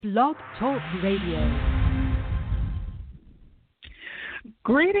Blog Talk Radio.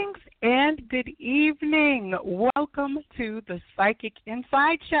 Greetings and good evening. Welcome to the Psychic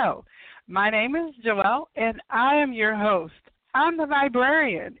Inside Show. My name is Joelle, and I am your host. I'm the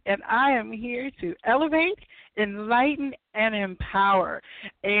Vibrarian, and I am here to elevate, enlighten, and empower.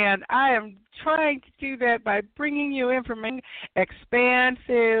 And I am trying to do that by bringing you information,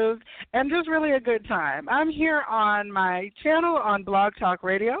 expansive, and just really a good time. I'm here on my channel on Blog Talk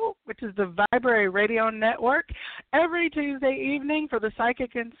Radio, which is the Vibrary Radio Network, every Tuesday evening for the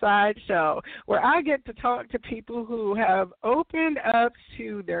Psychic Inside Show, where I get to talk to people who have opened up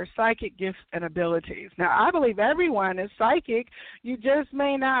to their psychic gifts and abilities. Now, I believe everyone is psychic. You just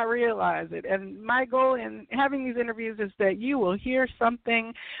may not realize it. And my goal in having these interviews is that you will hear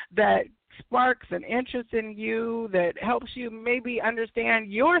something that sparks an interest in you, that helps you maybe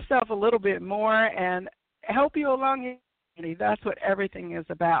understand yourself a little bit more and help you along your journey. That's what everything is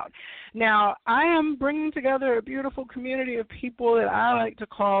about. Now, I am bringing together a beautiful community of people that I like to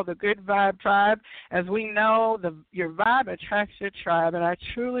call the Good Vibe Tribe. As we know, your vibe attracts your tribe, and I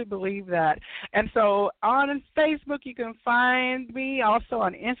truly believe that. And so on Facebook, you can find me also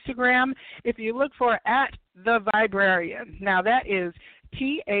on Instagram if you look for @The Vibrarian. Now, that is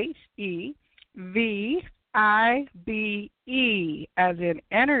TheVibe, as in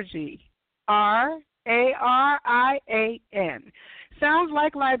energy, RARIAN. Sounds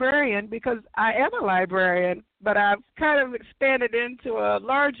like librarian because I am a librarian, but I've kind of expanded into a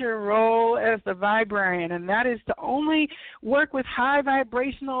larger role as the Vibrarian, and that is to only work with high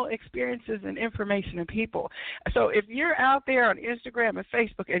vibrational experiences and information in people. So if you're out there on Instagram and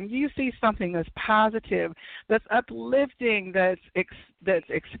Facebook and you see something that's positive, that's uplifting, that's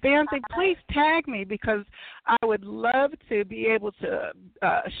expansive, please tag me because I would love to be able to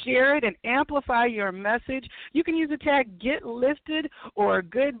share it and amplify your message. You can use the tag Get Lifted or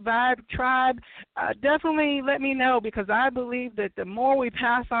Good Vibe Tribe. Definitely let me know because I believe that the more we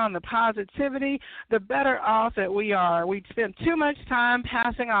pass on the positivity, the better off that we are. We spend too much time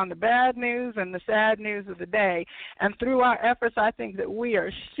passing on the bad news and the sad news of the day, and through our efforts, I think that we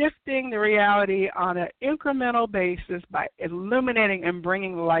are shifting the reality on an incremental basis by illuminating and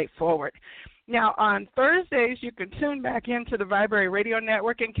bringing the light forward. Now, on Thursdays, you can tune back into the Vibrary Radio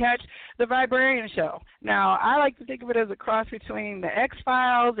Network and catch the Vibrarian Show. Now, I like to think of it as a cross between the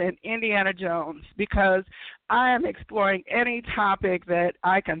X-Files and Indiana Jones because I am exploring any topic that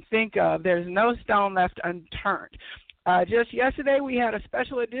I can think of. There's no stone left unturned. Just yesterday, we had a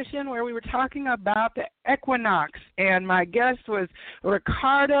special edition where we were talking about the equinox, and my guest was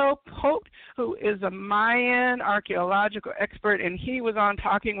Ricardo Pote, who is a Mayan archaeological expert, and he was on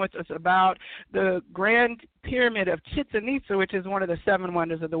talking with us about the Grand Pyramid of Chichen Itza, which is one of the 7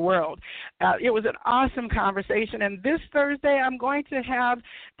 wonders of the world. It was an awesome conversation, and this Thursday I'm going to have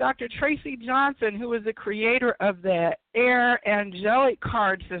Dr. Tracy Johnson, who is the creator of the Air Angelic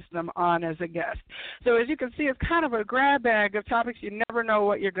card system, on as a guest. So as you can see, it's kind of a grab bag of topics. You never know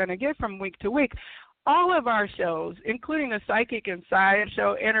what you're going to get from week to week. All of our shows, including the Psychic Inside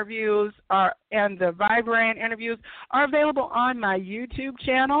Show interviews and the Vibrarian interviews, are available on my YouTube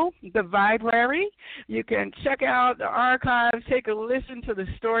channel, The Vibrary. You can check out the archives, take a listen to the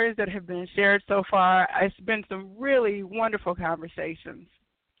stories that have been shared so far. It's been some really wonderful conversations.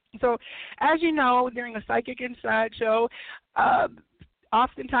 So, as you know, during the Psychic Inside Show,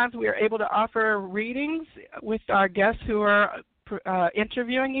 oftentimes we are able to offer readings with our guests who are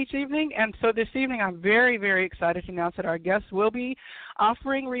interviewing each evening. And so this evening I'm very, very excited to announce that our guests will be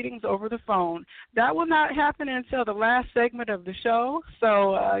offering readings over the phone. That will not happen until the last segment of the show.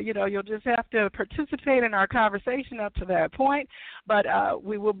 So, you'll just have to participate in our conversation up to that point. But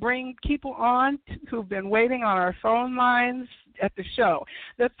we will bring people on who've been waiting on our phone lines at the show.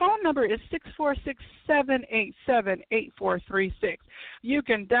 The phone number is 646-787-8436. You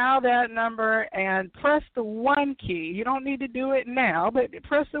can dial that number and press the 1 key. You don't need to do it now, but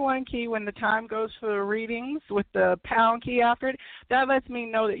press the 1 key when the time goes for the readings with the pound key after it. That lets me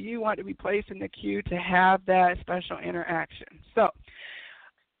know that you want to be placed in the queue to have that special interaction. So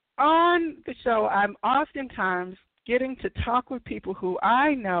on the show, I'm oftentimes getting to talk with people who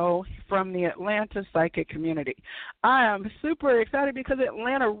I know from the Atlanta psychic community. I am super excited because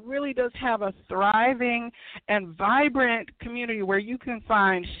Atlanta really does have a thriving and vibrant community where you can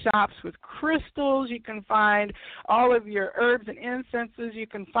find shops with crystals, you can find all of your herbs and incenses, you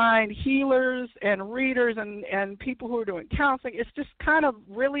can find healers and readers and people who are doing counseling. It's just kind of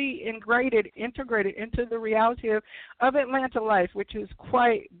really integrated into the reality of Atlanta life, which is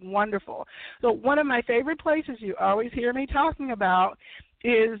quite wonderful. So one of my favorite places you always hear me talking about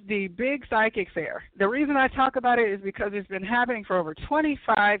is the Big Psychic Fair. The reason I talk about it is because it's been happening for over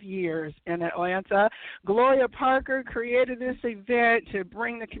 25 years in Atlanta. Gloria Parker created this event to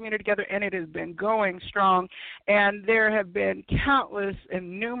bring the community together, and it has been going strong. And there have been countless,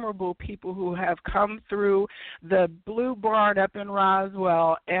 innumerable people who have come through the Blue Barn up in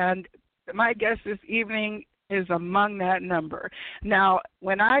Roswell. And my guest this evening is among that number. Now,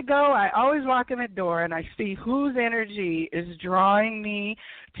 when I go, I always walk in the door and I see whose energy is drawing me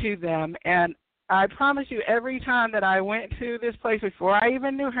to them. And I promise you, every time that I went to this place before I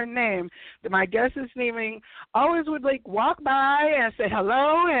even knew her name, that my guest this evening always would like walk by and say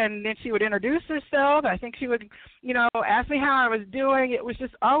hello, and then she would introduce herself. I think she would, ask me how I was doing. It was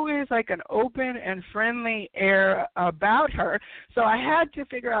just always like an open and friendly air about her. So I had to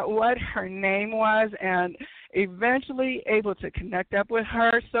figure out what her name was, and eventually able to connect up with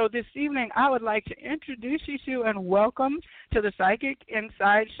her. So this evening, I would like to introduce you to and welcome to the Psychic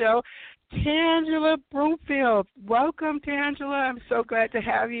Inside Show, Tangela Broomfield. Welcome, Tangela. I'm so glad to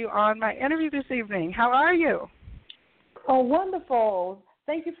have you on my interview this evening. How are you? Oh, wonderful.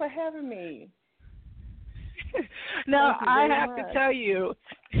 Thank you for having me. Now, I have to tell you,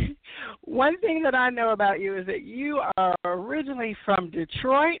 one thing that I know about you is that you are originally from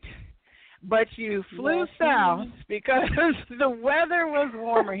Detroit, but you flew south because the weather was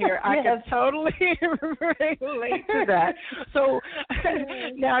warmer here. I can totally relate to that. So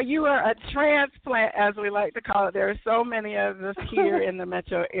now you are a transplant, as we like to call it. There are so many of us here in the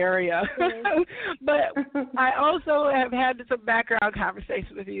metro area. But I also have had some background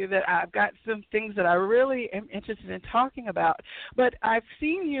conversations with you that I've got some things that I really am interested in talking about. But I've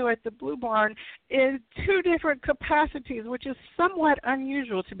seen you at the Blue Barn in two different capacities, which is somewhat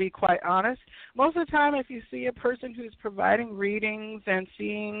unusual, to be quite honest. Most of the time, if you see a person who's providing readings and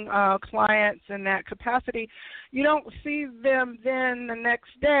seeing clients in that capacity, you don't see them then the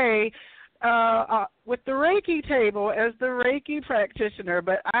next day with the Reiki table as the Reiki practitioner,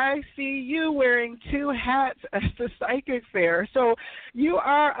 but I see you wearing two hats at the Psychic Fair. So you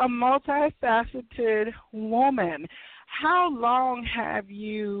are a multifaceted woman. How long have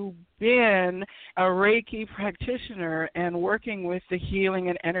you been a Reiki practitioner and working with the healing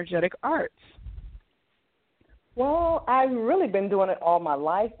and energetic arts? Well, I've really been doing it all my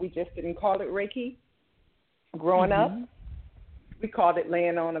life. We just didn't call it Reiki. Growing up, we called it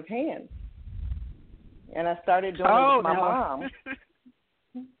laying on of hands. And I started doing it with my mom.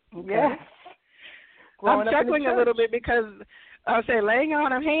 Okay. Yes. I'm chuckling a little bit because I'll say laying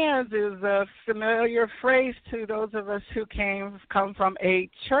on of hands is a familiar phrase to those of us who come from a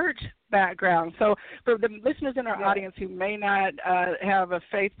church background. So for the listeners in our audience who may not have a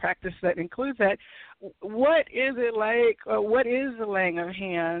faith practice that includes that, what is it like, or what is the laying of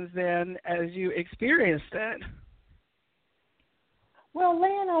hands then as you experienced it? Well,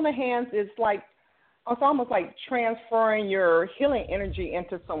 laying on the hands is like, it's almost like transferring your healing energy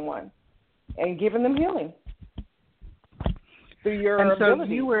into someone and giving them healing through your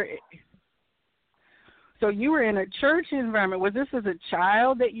ability. So you were in a church environment. Was this as a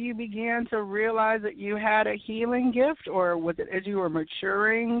child that you began to realize that you had a healing gift, or was it as you were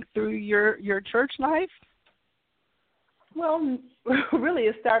maturing through your church life? Well, really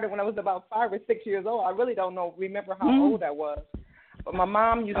it started when I was about 5 or 6 years old. I really don't remember how old I was. But my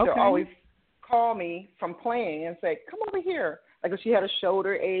mom used to always call me from playing and say, come over here. Like if she had a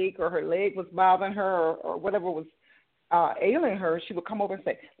shoulder ache or her leg was bothering her or whatever was ailing her, she would come over and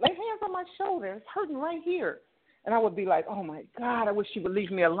say, lay hands on my shoulder. It's hurting right here. And I would be like, oh, my God, I wish she would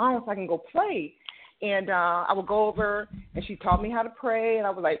leave me alone so I can go play. And I would go over, and she taught me how to pray. And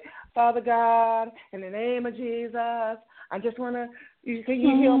I was like, Father God, in the name of Jesus, I just want to, can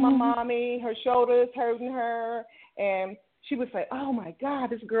you heal my mommy? Her shoulder is hurting her. And she would say, oh, my God,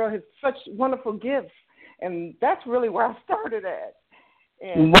 this girl has such wonderful gifts. And that's really where I started at.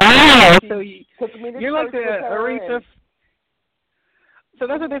 And wow. So you're like Aretha. So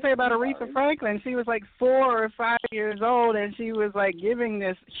that's what they say about Aretha Franklin. She was like 4 or 5 years old, and she was like giving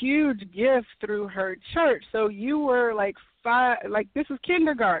this huge gift through her church. So you were like 5, like this is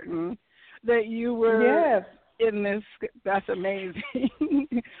kindergarten that you were in this. That's amazing.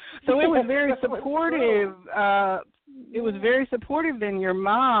 So it was very supportive. It was very supportive then, your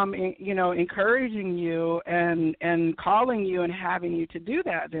mom, encouraging you and calling you and having you to do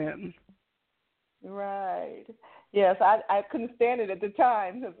that then. Right. Yes, I couldn't stand it at the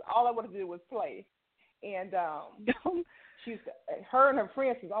time because all I wanted to do was play. And her and her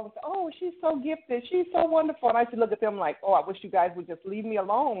friends would always say, oh, she's so gifted. She's so wonderful. And I used to look at them like, oh, I wish you guys would just leave me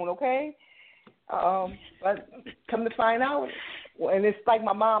alone, okay? But come to find out, and it's like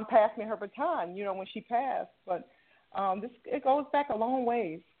my mom passed me her baton, when she passed. But it goes back a long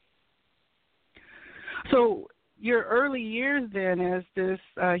ways. So your early years then as this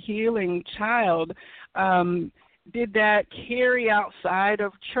healing child, did that carry outside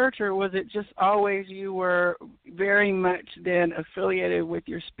of church, or was it just always you were very much then affiliated with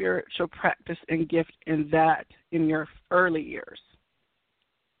your spiritual practice and gift in your early years?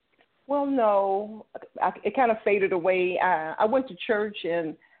 Well, no, it kind of faded away. I went to church,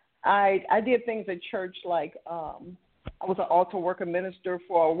 and I did things at church like I was an altar worker minister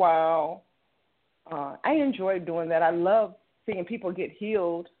for a while. I enjoyed doing that. I love seeing people get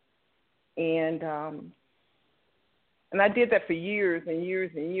healed, and I did that for years and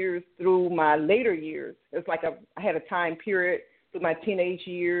years and years through my later years. It's like I had a time period through my teenage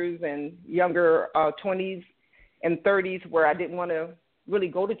years and younger 20s and 30s where I didn't want to really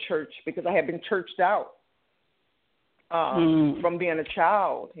go to church because I had been churched out from being a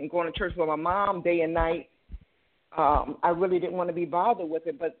child and going to church with my mom day and night. I really didn't want to be bothered with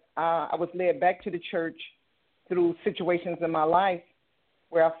it, but I was led back to the church through situations in my life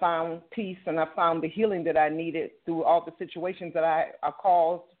where I found peace and I found the healing that I needed through all the situations that I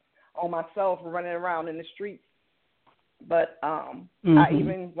caused on myself running around in the streets. But I,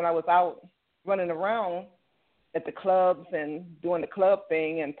 even when I was out running around at the clubs and doing the club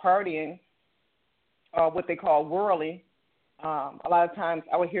thing and partying, what they call whirly, a lot of times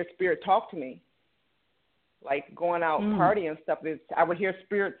I would hear spirit talk to me, like going out partying and stuff. I would hear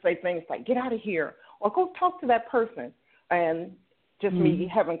spirit say things like, get out of here, or go talk to that person. And just me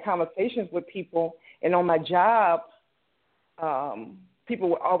having conversations with people. And on my job, people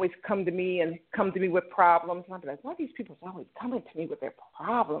would always come to me with problems. And I'd be like, why are these people always coming to me with their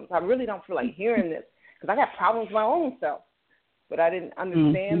problems? I really don't feel like hearing this because I got problems with my own self. But I didn't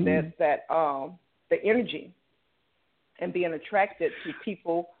understand that the energy and being attracted to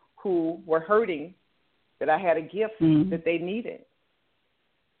people who were hurting, that I had a gift that they needed.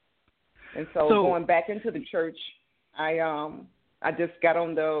 And so going back into the church, I just got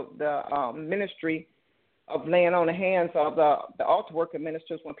on the ministry of laying on the hands of the altar worker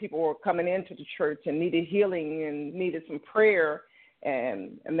ministers when people were coming into the church and needed healing and needed some prayer.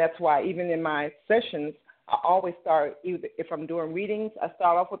 And that's why even in my sessions, I always start, either if I'm doing readings, I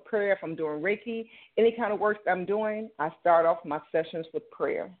start off with prayer. If I'm doing Reiki, any kind of work I'm doing, I start off my sessions with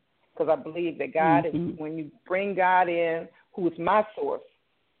prayer. Because I believe that God is, when you bring God in, who is my source,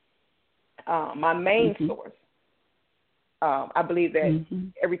 my main source, I believe that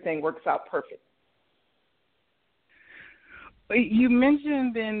everything works out perfect. You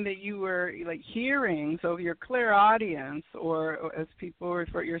mentioned then that you were like hearing, so your clairaudience, or as people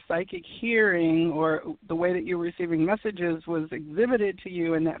refer, your psychic hearing, or the way that you were receiving messages was exhibited to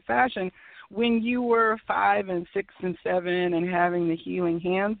you in that fashion. When you were 5 and 6 and 7 and having the healing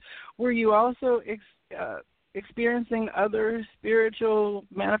hands, were you also experiencing other spiritual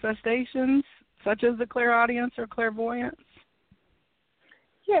manifestations, such as the clairaudience or clairvoyance?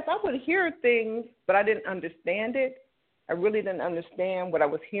 Yes, I would hear things, but I didn't understand it. I really didn't understand what I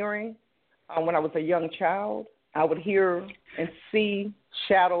was hearing when I was a young child. I would hear and see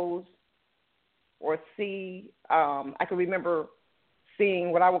shadows or see, I can remember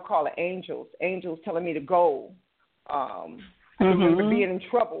seeing what I would call angels telling me to go. I remember being in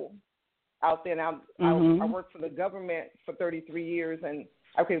trouble out there. And I worked for the government for 33 years, and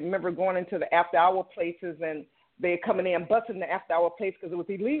I can remember going into the after-hour places, and they're coming in busting the after-hour place because it was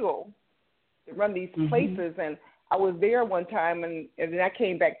illegal to run these places. And I was there one time, and that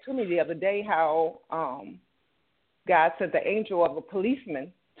came back to me the other day how God sent the angel of a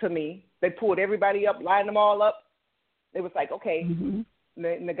policeman to me. They pulled everybody up, lined them all up. It was like, okay. And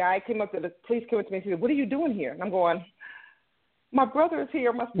the guy came up to the police came up to me and said, what are you doing here? And I'm going, my brother is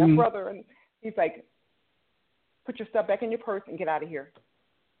here, my stepbrother. And he's like, put your stuff back in your purse and get out of here.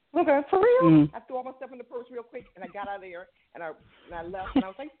 I'm going, for real? I threw all my stuff in the purse real quick, and I got out of there, and I left. And I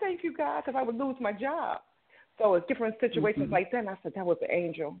was like, thank you, God, because I would lose my job. So it's different situations like that, and I said, that was an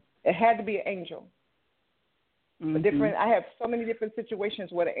angel. It had to be an angel. But I have so many different situations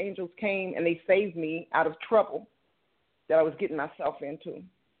where the angels came and they saved me out of trouble that I was getting myself into.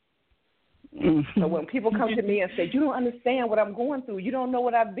 So when people come to me and say, you don't understand what I'm going through, you don't know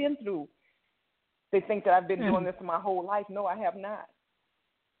what I've been through, they think that I've been doing this my whole life. No, I have not.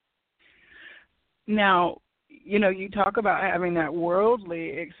 Now, you know, you talk about having that worldly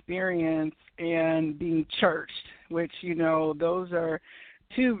experience and being churched, which, you know, those are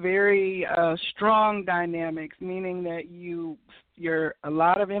two very strong dynamics, meaning that a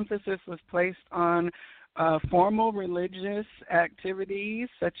lot of emphasis was placed on formal religious activities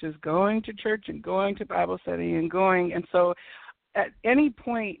such as going to church and going to Bible study and so at any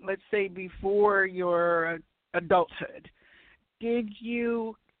point, let's say before your adulthood. Did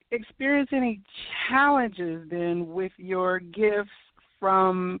you experience any challenges then with your gifts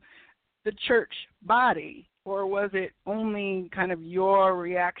from the church body, or was it only kind of your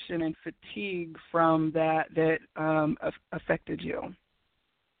reaction and fatigue from that affected you?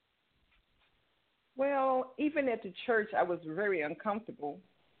 Well, even at the church, I was very uncomfortable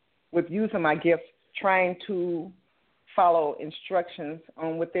with using my gifts, trying to follow instructions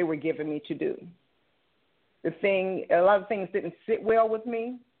on what they were giving me to do. A lot of things didn't sit well with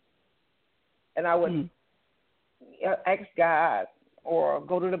me, and I would ask God or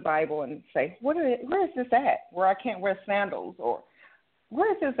go to the Bible and say, where is this at where I can't wear sandals? Or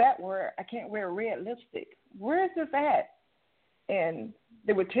where is this at where I can't wear red lipstick? Where is this at? And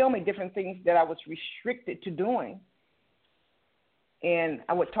they would tell me different things that I was restricted to doing. And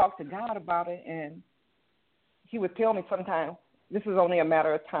I would talk to God about it, and he would tell me sometimes, this is only a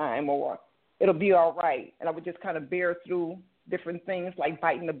matter of time, or it'll be all right. And I would just kind of bear through different things like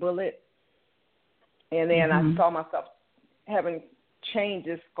biting the bullet. And then I saw myself having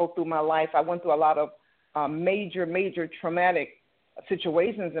changes go through my life. I went through a lot of major traumatic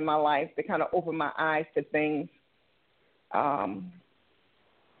situations in my life that kind of opened my eyes to things as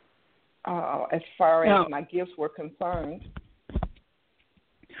far as my gifts were concerned.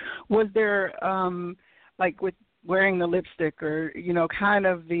 Was there, like with wearing the lipstick or, kind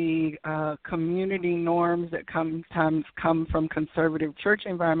of the community norms that sometimes come from conservative church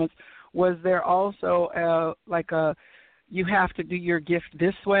environments, was there also you have to do your gift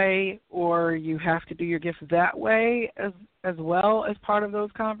this way or you have to do your gift that way as well as part of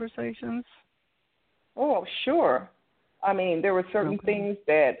those conversations? Oh, sure. I mean, there were certain things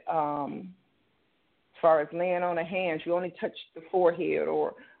that, as far as laying on the hands, you only touch the forehead,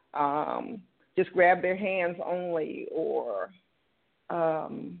 or just grab their hands only, or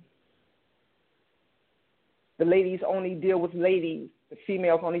the ladies only deal with ladies, the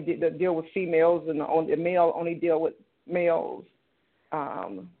females only deal with females, and the male only deal with males. A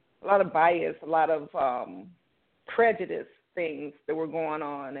lot of bias, a lot of prejudice things that were going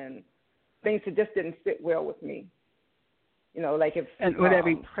on, and things that just didn't sit well with me. Like if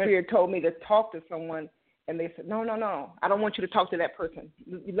Spirit told me to talk to someone, and they said, no, I don't want you to talk to that person.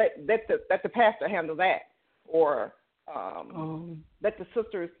 Let the pastor handle that, or let the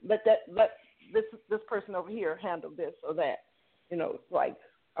sisters, let this person over here handle this or that. Like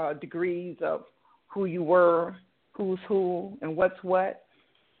degrees of who you were, who's who, and what's what.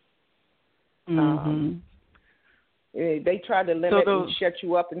 They try to limit and shut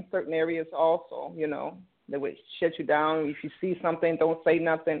you up in certain areas also, They would shut you down. If you see something, don't say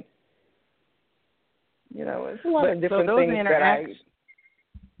nothing. It's a lot of different things that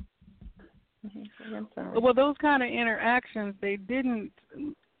I'm sorry. Well, those kind of interactions, they didn't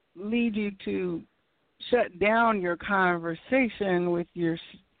lead you to shut down your conversation with your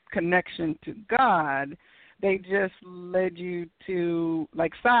connection to God. They just led you to,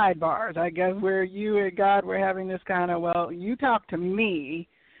 like, sidebars, I guess, where you and God were having this kind of, well, you talk to me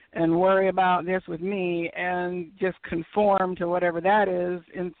and worry about this with me and just conform to whatever that is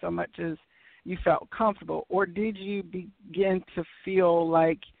in so much as you felt comfortable. Or did you begin to feel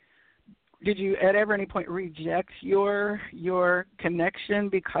like, did you at any point reject your connection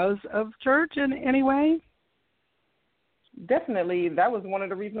because of church in any way? Definitely. That was one of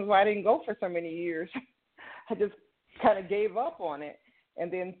the reasons why I didn't go for so many years. I just kind of gave up on it.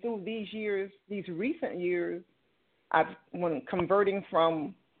 And then through these recent years, when converting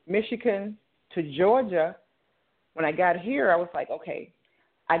from Michigan to Georgia, when I got here, I was like, okay,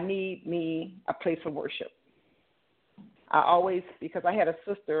 I need me a place of worship. Because I had a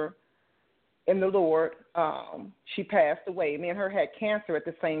sister in the Lord, she passed away. Me and her had cancer at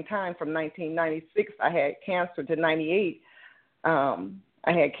the same time. From 1996, I had cancer to 98. I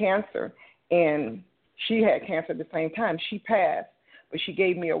had cancer, and she had cancer at the same time. She passed, but she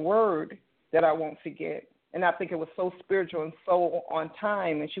gave me a word that I won't forget. And I think it was so spiritual and so on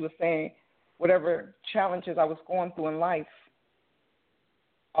time. And she was saying, whatever challenges I was going through in life,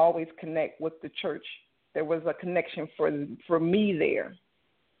 always connect with the church. There was a connection for me there.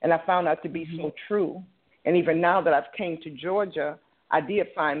 And I found that to be so true. And even now that I've came to Georgia, I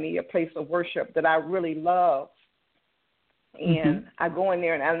did find me a place of worship that I really love. And I go in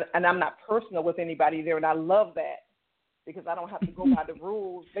there, and I'm not personal with anybody there, and I love that because I don't have to go by the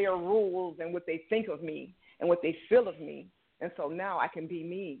rules. Their rules and what they think of me and what they feel of me. And so now I can be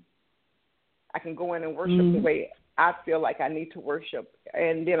me. I can go in and worship the way I feel like I need to worship.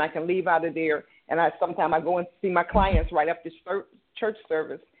 And then I can leave out of there, and sometimes I go and see my clients right after church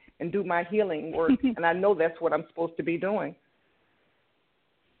service and do my healing work, and I know that's what I'm supposed to be doing.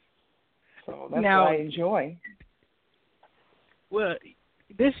 So that's what I enjoy. Well,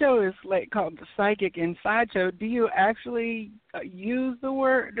 this show is called The Psychic Inside Show. Do you actually use the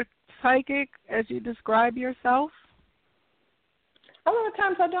word psychic as you describe yourself? A lot of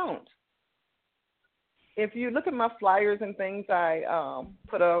times I don't. If you look at my flyers and things I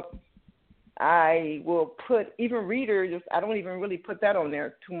put up, I will put even readers. I don't even really put that on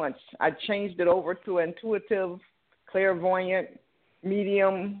there too much. I changed it over to intuitive, clairvoyant,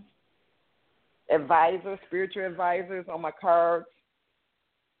 medium, advisor, spiritual advisors on my cards,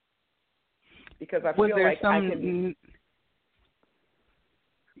 because I feel like I can.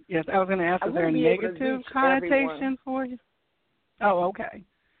 Yes, I was going to ask, is there a negative connotation for you? Oh, okay.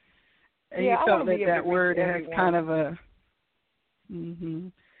 And you felt that word has kind of a.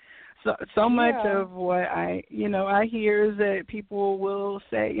 So much of what I hear is that people will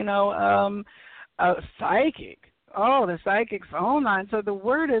say, a psychic. Oh, the psychic phone line. So the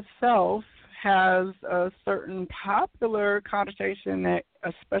word itself has a certain popular connotation that,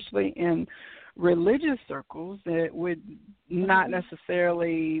 especially in religious circles, that would not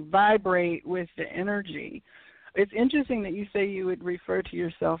necessarily vibrate with the energy. It's interesting that you say you would refer to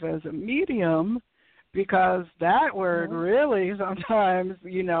yourself as a medium, because that word really sometimes,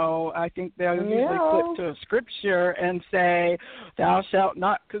 I think they'll usually flip to a scripture and say, thou shalt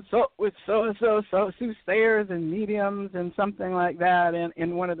not consult with so-and-so, soothsayers and mediums and something like that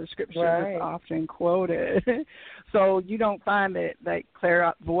in one of the scriptures that's often quoted. So you don't find that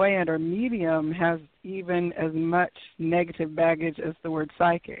clairvoyant or medium has even as much negative baggage as the word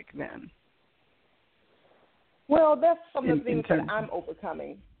psychic then? Well, that's some of the things that I'm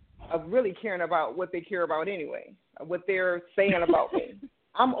overcoming, of really caring about what they care about anyway, what they're saying about me.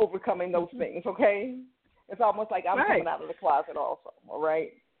 I'm overcoming those things, okay? It's almost like I'm coming out of the closet also, all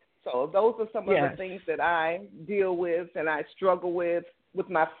right? So those are some of the things that I deal with and I struggle with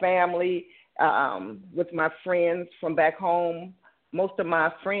my family, with my friends from back home. Most of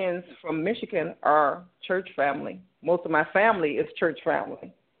my friends from Michigan are church family. Most of my family is church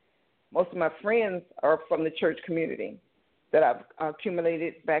family. Most of my friends are from the church community that I've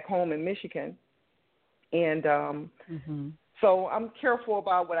accumulated back home in Michigan. And so I'm careful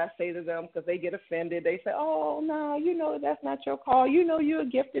about what I say to them, because they get offended. They say, oh, no, that's not your call. You're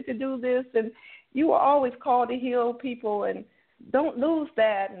gifted to do this, and you are always called to heal people, and don't lose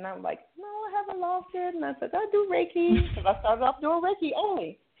that. And I'm like, no, I haven't lost it. And I said, I do Reiki, because I started off doing Reiki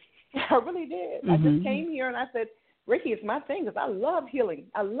only. I really did. I just came here and I said, Reiki is my thing, because I love healing.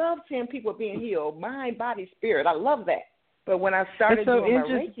 I love seeing people being healed, mind, body, spirit. I love that. But when I started doing my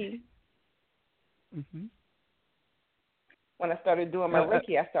Reiki, when I started doing my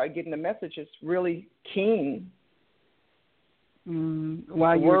Reiki, I started getting the messages really keen.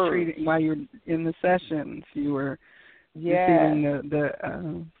 While you're in the sessions, you were receiving the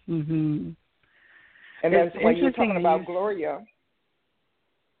And then when you were talking about Gloria,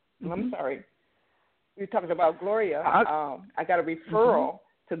 I'm sorry. You were talking about Gloria. I got a referral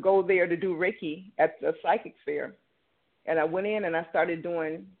to go there to do Reiki at the Psychic Fair. And I went in and I started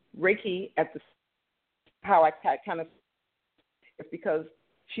doing Reiki at how I kind of, it's because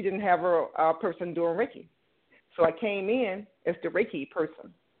she didn't have a person doing Reiki. So I came in as the Reiki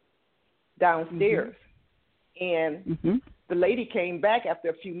person downstairs. And the lady came back after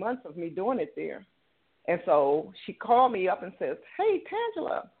a few months of me doing it there. And so she called me up and says, hey,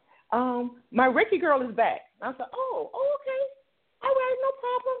 Tangela, my Reiki girl is back. And I said, oh, okay. All right, no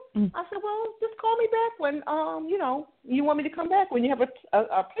problem. I said, well, just call me back when, you want me to come back when you have a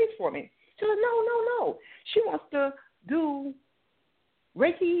place for me. She said, no. She wants to do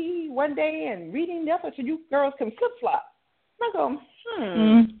Reiki one day and reading the other, so you girls can flip-flop. And I go,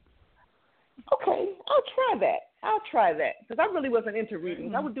 okay, I'll try that. Because I really wasn't into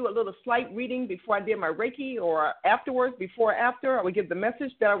readings. I would do a little slight reading before I did my Reiki, or afterwards, before or after. I would give the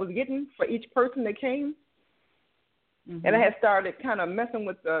message that I was getting for each person that came. And I had started kind of messing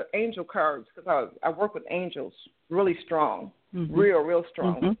with the angel cards, because I work with angels really strong, real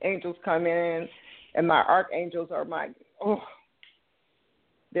strong. Angels come in, and my archangels are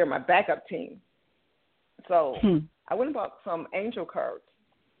they're my backup team. So I went and bought some angel cards,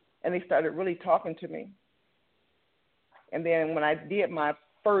 and they started really talking to me. And then when I did my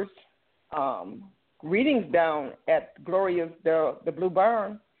first readings down at Gloria's, the Blue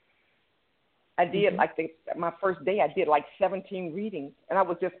Barn, I did my first day, I did 17 readings, and I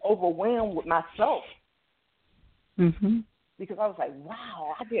was just overwhelmed with myself. Because I was like,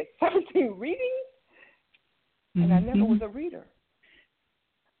 wow, I did 17 readings, and I never was a reader.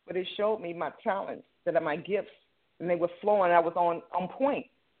 But it showed me my talents, that are my gifts, and they were flowing. I was on point,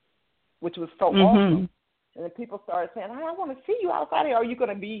 which was so awesome. And then people started saying, I want to see you outside here. Are you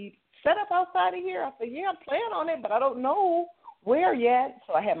going to be set up outside of here? I said, yeah, I'm planning on it, but I don't know where yet.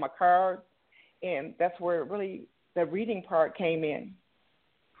 So I had my card, and that's where really the reading part came in.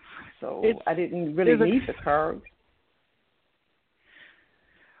 So I didn't really need the card.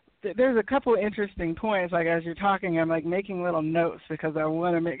 There's a couple of interesting points. Like as you're talking, I'm like making little notes because I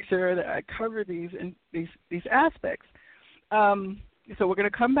want to make sure that I cover these aspects. So we're going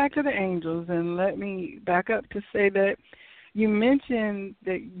to come back to the angels, and let me back up to say that you mentioned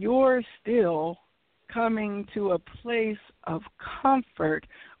that you're still coming to a place of comfort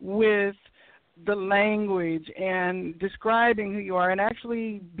with the language and describing who you are and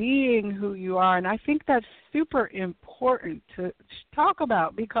actually being who you are. And I think that's super important to talk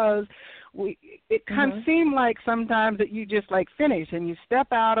about because it can seem like sometimes that you just like finish and you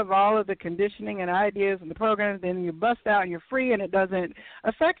step out of all of the conditioning and ideas and the programs, then you bust out and you're free and it doesn't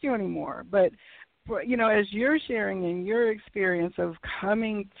affect you anymore. But as you're sharing in your experience of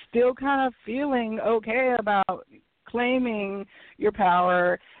coming, still kind of feeling okay about claiming your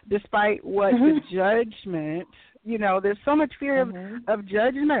power despite what the judgment, there's so much fear of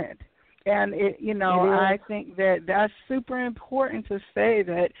judgment. And, I think that that's super important to say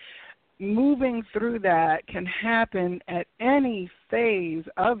that moving through that can happen at any phase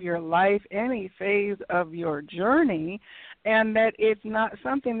of your life, any phase of your journey, and that it's not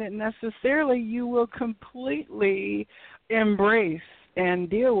something that necessarily you will completely embrace and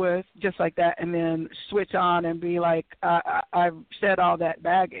deal with just like that and then switch on and be like, I've shed all that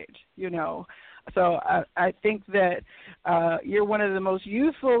baggage, So I think that you're one of the most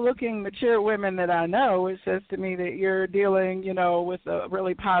youthful-looking, mature women that I know. It says to me that you're dealing, with a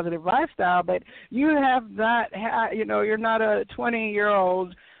really positive lifestyle, but you have not, you're not a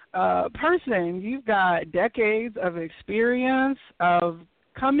 20-year-old person. You've got decades of experience of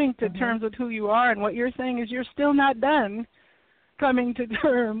coming to terms with who you are, and what you're saying is you're still not done coming to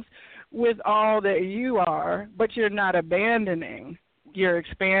terms with all that you are, but you're not abandoning your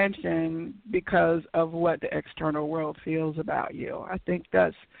expansion because of what the external world feels about you. I think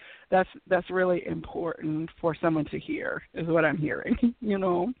that's really important for someone to hear, is what I'm hearing,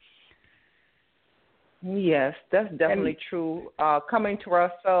 Yes, that's definitely true. Coming to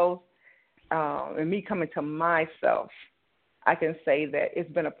ourselves and me coming to myself, I can say that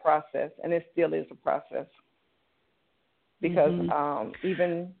it's been a process, and it still is a process. Because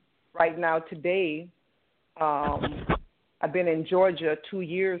even right now today, I've been in Georgia 2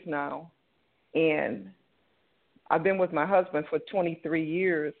 years now, and I've been with my husband for 23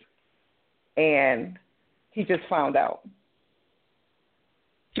 years, and he just found out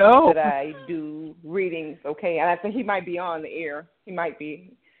that I do readings, okay? And I think he might be on the air. He might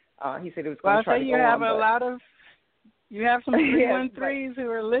be. He said it was going to try to go on. You have some 313s who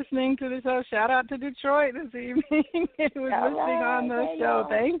are listening to the show. Shout out to Detroit this evening who was listening on the show.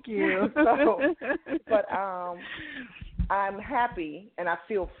 Thank you. But I'm happy and I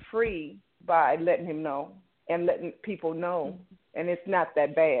feel free by letting him know and letting people know. And it's not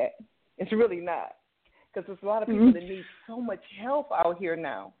that bad. It's really not. Because there's a lot of people that need so much help out here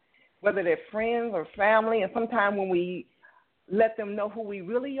now, whether they're friends or family. And sometimes when we let them know who we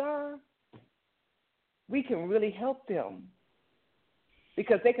really are, we can really help them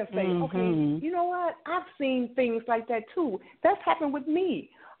because they can say, okay, you know what? I've seen things like that too. That's happened with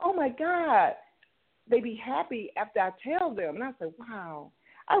me. Oh, my God. They be happy after I tell them. And I say, wow,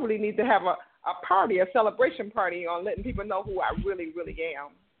 I really need to have a party, a celebration party on letting people know who I really, really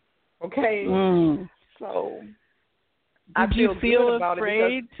am. Okay? So I feel good about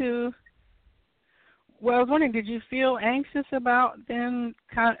it. Well, I was wondering, did you feel anxious about then?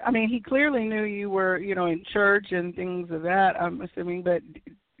 He clearly knew you were, in church and things of that, I'm assuming, but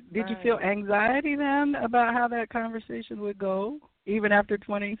did you feel anxiety then about how that conversation would go, even after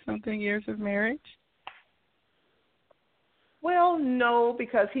 20-something years of marriage? Well, no,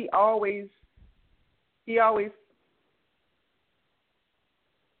 because he always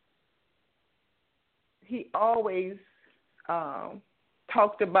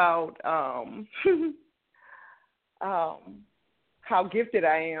talked about how gifted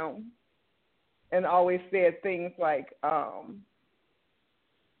I am, and always said things like, oh,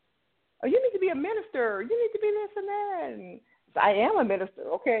 you need to be a minister. You need to be this and that. And I am a minister,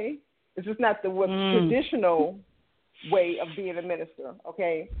 okay? It's just not the traditional way of being a minister,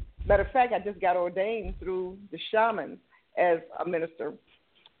 okay? Matter of fact, I just got ordained through the shaman as a minister.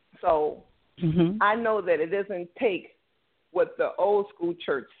 So I know that it doesn't take what the old school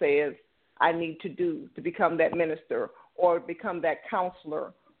church says I need to do to become that minister or become that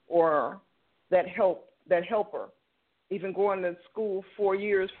counselor or that helper. Even going to school 4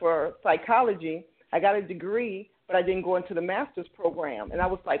 years for psychology, I got a degree, but I didn't go into the master's program. And I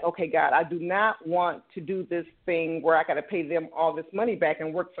was like, okay, God, I do not want to do this thing where I got to pay them all this money back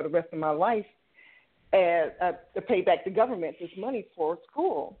and work for the rest of my life and to pay back the government this money for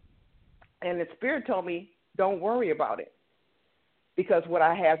school. And the Spirit told me, don't worry about it, because what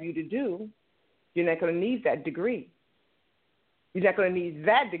I have you to do, you're not going to need that degree. You're not going to need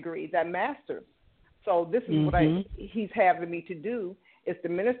that degree, that master's. So this is what he's having me to do, is to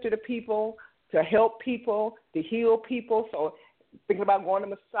minister to people, to help people, to heal people. So thinking about going to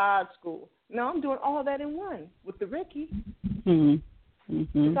massage school. No, I'm doing all of that in one with the Reiki.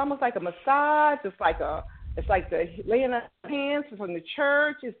 It's almost like a massage. It's like the laying on hands from the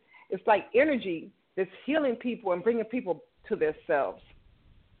church. It's like energy that's healing people and bringing people to themselves,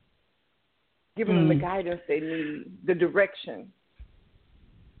 giving them the guidance they need, the direction,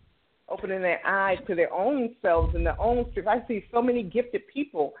 opening their eyes to their own selves and their own spirit. I see so many gifted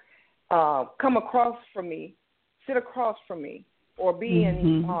people come across from me, sit across from me, or be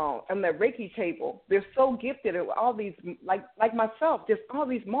on the Reiki table. They're so gifted at all these, like myself, just all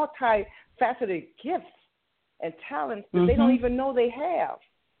these multifaceted gifts and talents that they don't even know they have.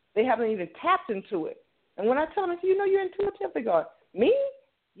 They haven't even tapped into it. And when I tell them, you know, you're intuitive, they go, me?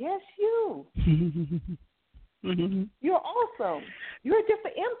 Yes, you. You're awesome. You're just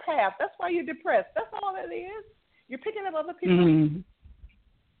an empath. That's why you're depressed. That's all that is. You're picking up other people's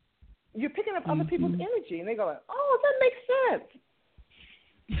You're picking up other people's energy, and they go, oh, that makes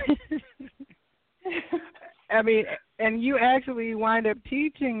sense. I mean, and you actually wind up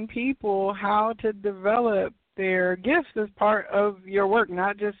teaching people how to develop their gifts as part of your work,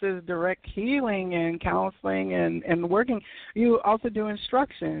 not just as direct healing and counseling and working. You also do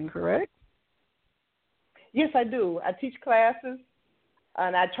instruction, correct? Yes, I do. I teach classes,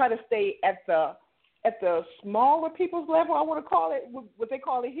 and I try to stay at the smaller people's level, I want to call it, what they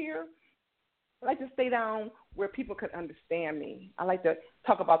call it here. I like to stay down where people can understand me. I like to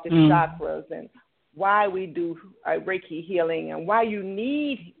talk about the chakras and why we do Reiki healing and why you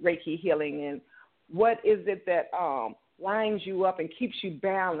need Reiki healing and what is it that lines you up and keeps you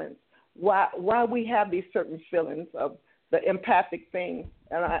balanced, why we have these certain feelings of the empathic thing.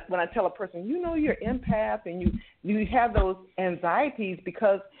 And when I tell a person, you know you're empath and you have those anxieties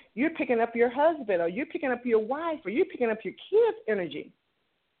because you're picking up your husband or you're picking up your wife or you're picking up your kids' energy.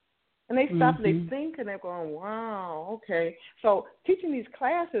 And they stop and they think and they're going, wow, okay. So teaching these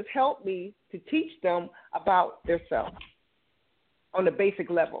classes help me to teach them about themselves on the basic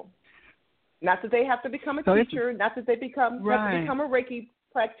level. Not that they have to become a teacher, not that they have to become a Reiki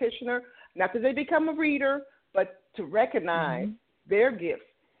practitioner, not that they become a reader, but to recognize their gifts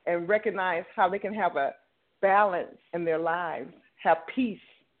and recognize how they can have a balance in their lives, have peace,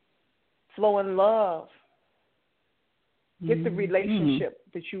 flow in love, get the relationship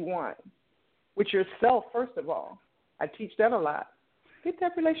that you want with yourself, first of all. I teach that a lot. Get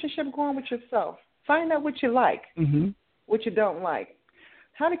that relationship going with yourself. Find out what you like, what you don't like.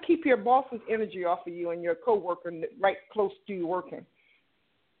 How to keep your boss's energy off of you and your coworker right close to you working.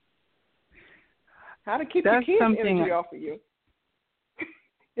 How to keep your kids' energy off of you.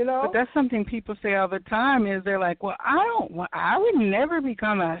 You know? But that's something people say all the time is they're like, well, I would never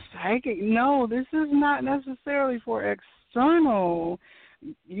become a psychic. No, this is not necessarily for external.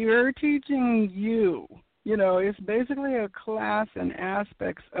 You're teaching you. You know, it's basically a class in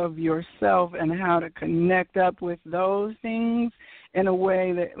aspects of yourself and how to connect up with those things in a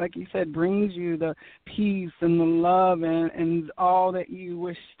way that, like you said, brings you the peace and the love and all that you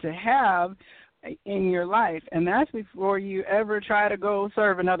wish to have in your life. And that's before you ever try to go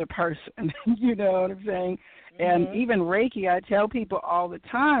serve another person. You know what I'm saying? And even Reiki, I tell people all the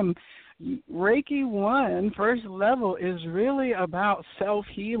time, Reiki 1, first level, is really about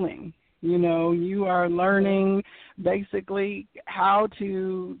self-healing. You know, you are learning basically how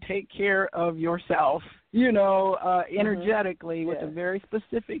to take care of yourself, you know, energetically with a very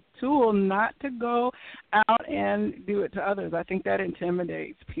specific tool, not to go out and do it to others. I think that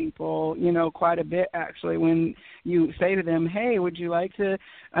intimidates people, you know, quite a bit, actually, when you say to them, hey, would you like to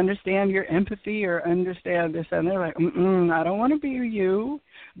understand your empathy or understand this? And they're like, I don't want to be you.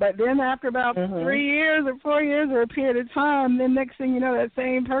 But then after about 3 years or 4 years or a period of time, then next thing you know, that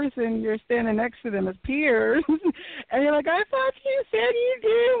same person, you're standing next to them as peers. And you're like, I thought you said you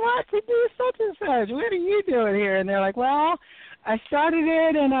didn't want to do such and such. What are you doing here? And they're like, well, I started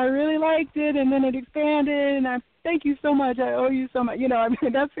it and I really liked it and then it expanded and I thank you so much. I owe you so much. You know, I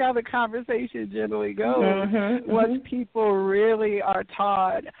mean, that's how the conversation generally goes once people really are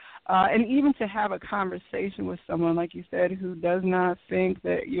taught. And even to have a conversation with someone, like you said, who does not think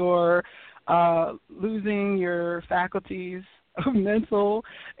that you're losing your faculties mental,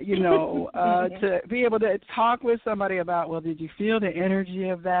 to be able to talk with somebody about, well, did you feel the energy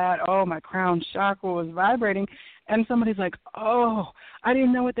of that? Oh, my crown chakra was vibrating. And somebody's like, oh, I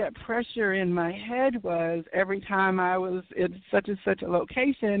didn't know what that pressure in my head was every time I was in such and such a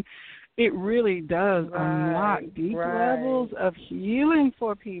location. It really does unlock deep levels of healing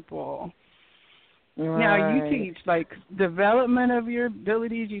for people. Right. Now, you teach, development of your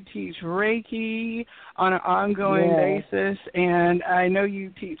abilities. You teach Reiki on an ongoing basis, and I know you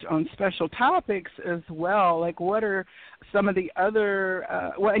teach on special topics as well. Like, what are some of the other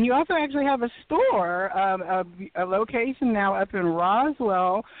and you also actually have a store, a location now up in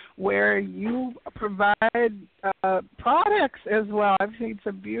Roswell where you provide products as well. I've seen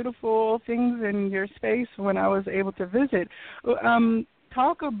some beautiful things in your space when I was able to visit.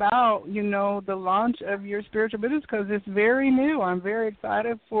 Talk about, the launch of your spiritual business, because it's very new. I'm very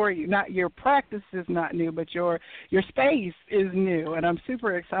excited for you. Not your practice is not new, but your space is new, and I'm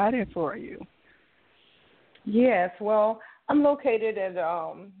super excited for you. Yes, well, I'm located at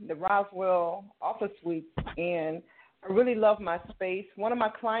the Roswell office suite, and I really love my space. One of my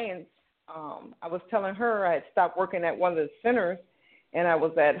clients, I was telling her I had stopped working at one of the centers, and I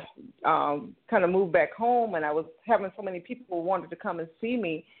was kind of moved back home, and I was having so many people who wanted to come and see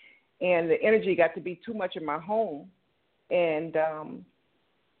me, and the energy got to be too much in my home. And I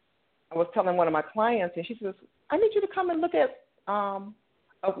was telling one of my clients, and she says, I need you to come and look at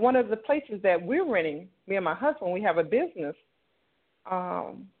one of the places that we're renting. Me and my husband, we have a business.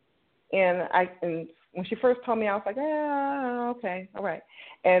 And when she first told me, I was like, okay, all right.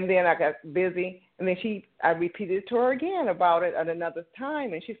 And then I got busy, and then I repeated it to her again about it at another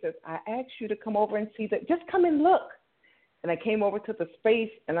time, and she says, I asked you to come over and see that. Just come and look. And I came over to the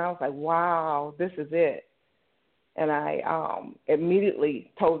space, and I was like, wow, this is it. And I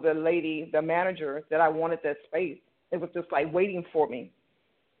immediately told the lady, the manager, that I wanted that space. It was just like waiting for me.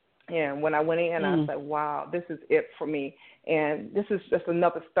 And when I went in, I was like, wow, this is it for me. And this is just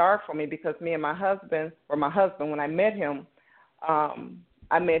another start for me, because me and my husband, when I met him,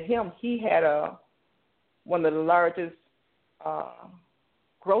 he had one of the largest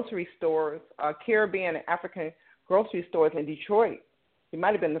grocery stores, Caribbean and African grocery stores in Detroit. He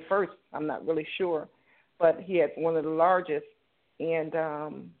might have been the first, I'm not really sure, but he had one of the largest. And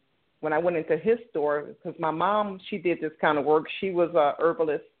when I went into his store, because my mom, she did this kind of work. She was a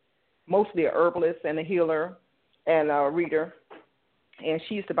herbalist, mostly a herbalist and a healer and a reader, and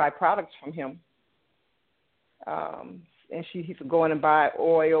she used to buy products from him. And she used to go in and buy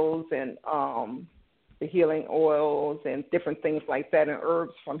oils and the healing oils and different things like that and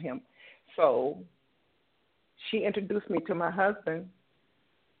herbs from him. So she introduced me to my husband.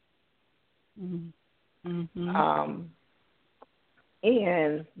 Mm-hmm.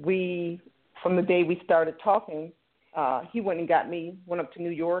 And from the day we started talking, he went up to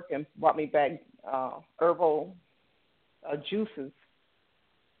New York and brought me back herbal juices,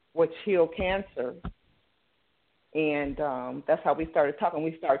 which heal cancer. And that's how we started talking.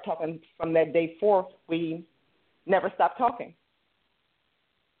 We started talking from that day forth. We never stopped talking.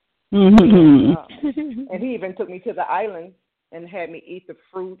 Mm-hmm. And he even took me to the island and had me eat the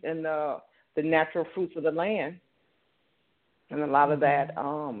fruit and the natural fruits of the land. And a lot of that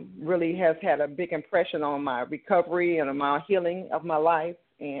really has had a big impression on my recovery and on my healing of my life.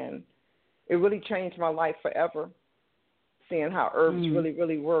 And it really changed my life forever, seeing how herbs really,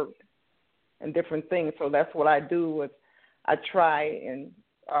 really work and different things. So that's what I do. I try and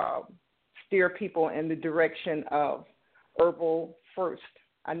steer people in the direction of herbal first.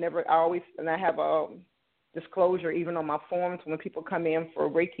 I have a disclosure even on my forms when people come in for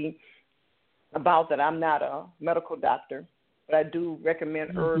Reiki about that I'm not a medical doctor. But I do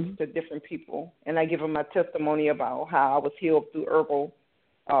recommend herbs to different people, and I give them my testimony about how I was healed through herbal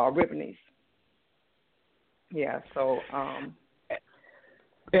remedies. Yeah, so.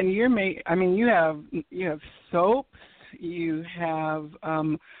 And you have soaps, you have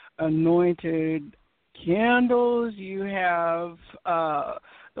anointed candles, you have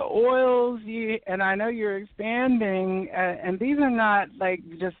the oils, and I know you're expanding, and these are not like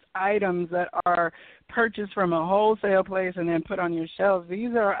just items that are purchased from a wholesale place and then put on your shelves.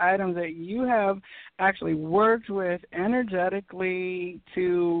 These are items that you have actually worked with energetically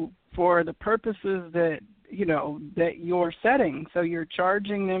for the purposes that you're setting. So you're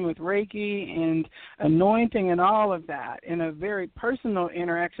charging them with Reiki and anointing and all of that in a very personal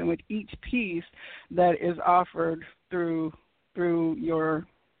interaction with each piece that is offered through your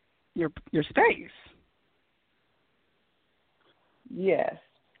space.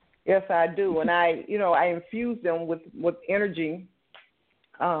 Yes, I do. And I infuse them with energy.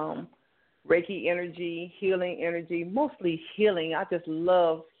 Reiki energy, healing energy, mostly healing. I just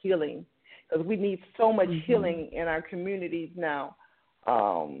love healing because we need so much healing in our communities now.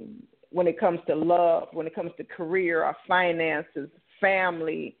 When it comes to love, when it comes to career, our finances,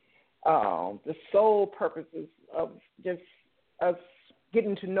 family, the soul purposes of just us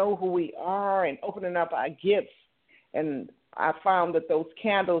getting to know who we are and opening up our gifts. And I found that those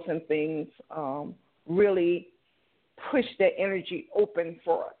candles and things really push that energy open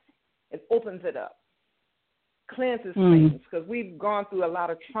for us. It opens it up, cleanses things, because we've gone through a lot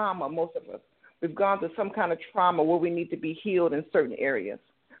of trauma, most of us. We've gone through some kind of trauma where we need to be healed in certain areas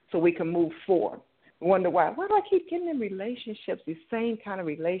so we can move forward. We wonder why do I keep getting in relationships, these same kind of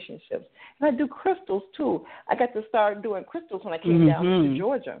relationships? And I do crystals, too. I got to start doing crystals when I came down to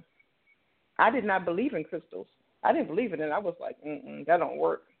Georgia. I did not believe in crystals. I didn't believe in it. I was like, that don't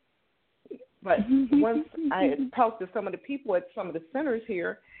work. But once I talked to some of the people at some of the centers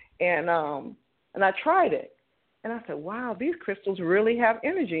here, and I tried it, and I said, wow, these crystals really have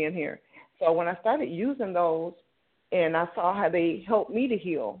energy in here. So when I started using those, and I saw how they helped me to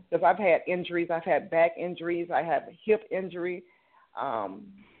heal, because I've had injuries. I've had back injuries. I have a hip injury, and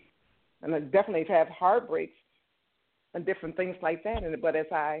I definitely have had heartbreaks and different things like that. But as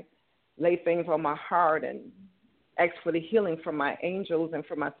I lay things on my heart and ask for the healing from my angels and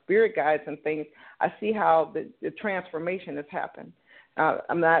from my spirit guides and things, I see how the transformation has happened.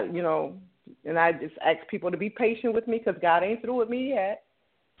 I'm not, and I just ask people to be patient with me because God ain't through with me yet.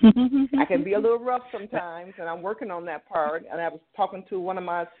 I can be a little rough sometimes, and I'm working on that part. And I was talking to one of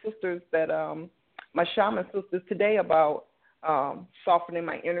my sisters, my shaman sisters today, about softening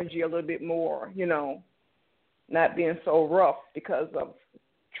my energy a little bit more, not being so rough because of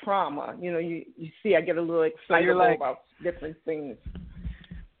trauma. You see I get a little excited about different things.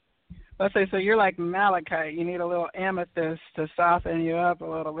 Let's say, so you're like malachite. You need a little amethyst to soften you up a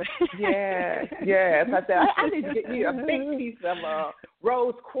little bit. Yes. I said, I need to get you a big piece of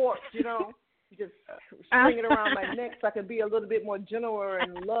rose quartz, just string it around my neck so I can be a little bit more gentle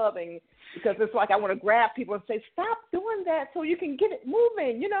and loving, because it's like I want to grab people and say, stop doing that so you can get it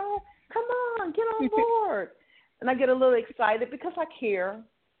moving, come on, get on board. And I get a little excited because I care.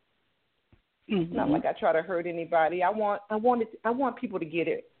 It's not like I try to hurt anybody. I want people to get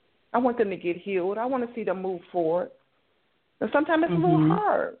it. I want them to get healed. I want to see them move forward. And sometimes it's a little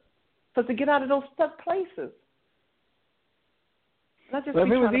hard to get out of those stuck places. Not just if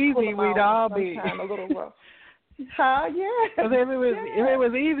it was easy, we'd all be a little rough. Yeah. If it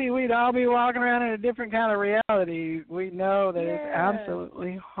was easy, we'd all be walking around in a different kind of reality. We know that it's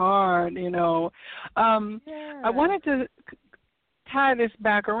absolutely hard. I wanted to tie this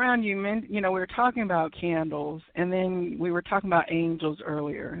back around. You meant, we were talking about candles, and then we were talking about angels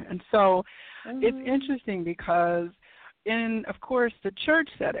earlier. And so it's interesting because in, of course, the church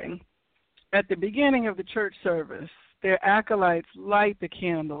setting, at the beginning of the church service, their acolytes light the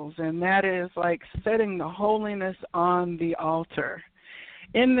candles, and that is like setting the holiness on the altar.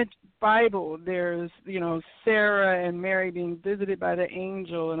 In the Bible, there's, Sarah and Mary being visited by the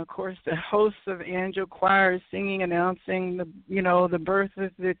angel, and of course the hosts of angel choirs singing, announcing the birth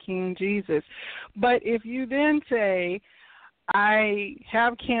of the King Jesus. But if you then say, I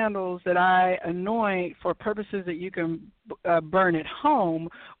have candles that I anoint for purposes that you can burn at home,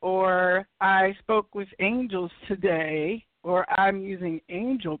 or I spoke with angels today, or I'm using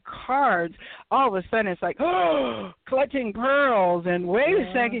angel cards, all of a sudden it's like, clutching pearls, and wait a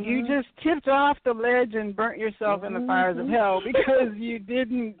second, you just tipped off the ledge and burnt yourself in the fires of hell because you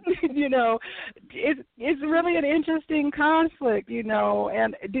didn't, it's really an interesting conflict,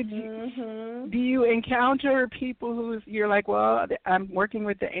 and do you encounter people who you're like, well, I'm working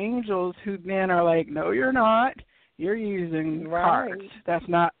with the angels, who then are like, no, you're not, you're using cards, that's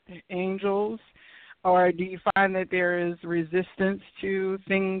not angels? Or do you find that there is resistance to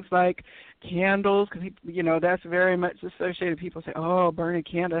things like candles? Because, that's very much associated. People say, burning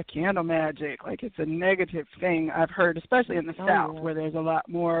candle magic. Like it's a negative thing. I've heard, especially in the South, where there's a lot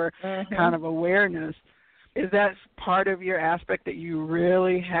more kind of awareness. Is that part of your aspect, that you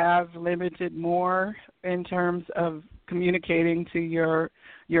really have limited more in terms of communicating to your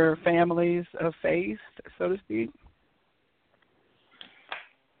families of faith, so to speak?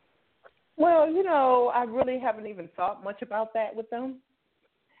 Well, I really haven't even thought much about that with them,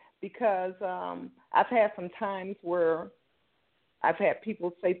 because I've had some times where I've had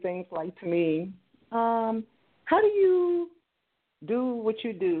people say things like to me, how do you do what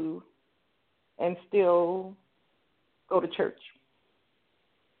you do and still go to church?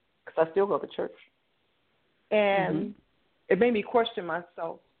 Because I still go to church. And it made me question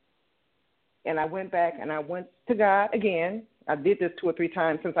myself. And I went back and I went to God again. I did this 2 or 3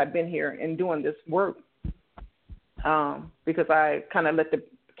 times since I've been here and doing this work, because I kind of let the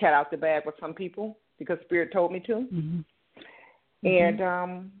cat out the bag with some people because Spirit told me to. Mm-hmm. And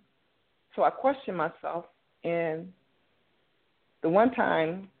so I questioned myself. And the one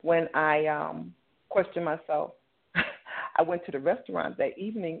time when I questioned myself, I went to the restaurant that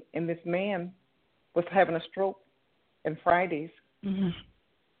evening, and this man was having a stroke on Fridays. Mm-hmm.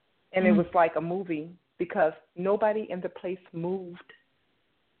 And it was like a movie because nobody in the place moved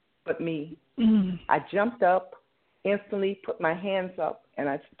but me. Mm-hmm. I jumped up, instantly put my hands up, and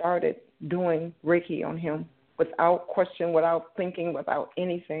I started doing Reiki on him without question, without thinking, without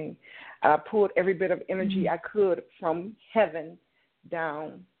anything. I pulled every bit of energy I could from heaven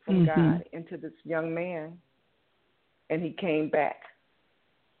down from God into this young man, and he came back.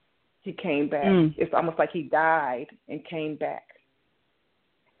 He came back. It's almost like he died and came back.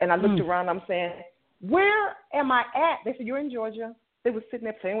 And I looked around, I'm saying, where am I at? They said, you're in Georgia. They were sitting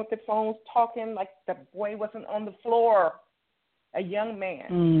there playing with their phones, talking like the boy wasn't on the floor, a young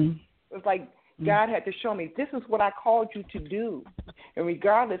man. It was like God had to show me, this is what I called you to do. And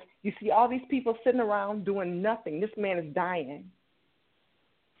regardless, you see all these people sitting around doing nothing. This man is dying.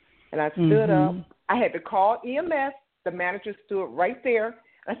 And I stood up. I had to call EMS. The manager stood right there.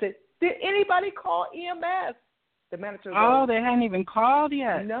 I said, did anybody call EMS? The manager goes, they hadn't even called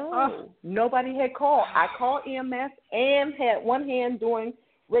yet. No, nobody had called. I called EMS and had one hand doing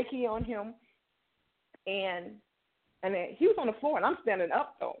Reiki on him. And then he was on the floor, and I'm standing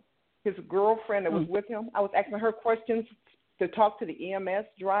up, though. His girlfriend that was with him, I was asking her questions to talk to the EMS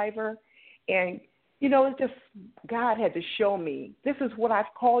driver. And, you know, it's just God had to show me, this is what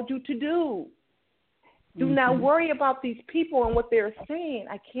I've called you to do. Do not worry about these people and what they're saying.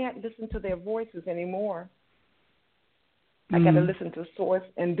 I can't listen to their voices anymore. I got to listen to Source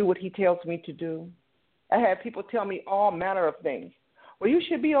and do what he tells me to do. I had people tell me all manner of things. Well, you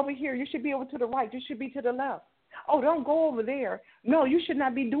should be over here. You should be over to the right. You should be to the left. Oh, don't go over there. No, you should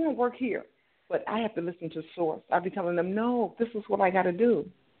not be doing work here. But I have to listen to Source. I'll be telling them, no, this is what I got to do.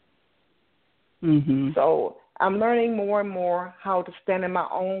 So I'm learning more and more how to stand in my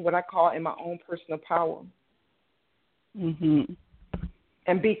own, what I call in my own personal power.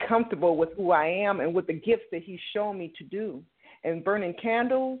 And be comfortable with who I am and with the gifts that he's shown me to do. And burning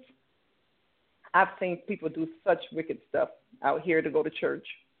candles, I've seen people do such wicked stuff out here to go to church,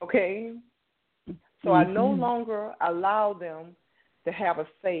 okay? So I no longer allow them to have a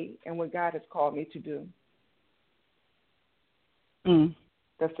say in what God has called me to do.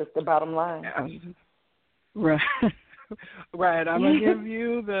 That's just the bottom line. Right. Right. I'm going to give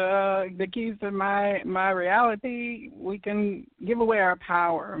you the keys to my reality. We can give away our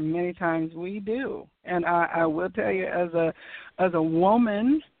power. Many times we do. And I will tell you, as a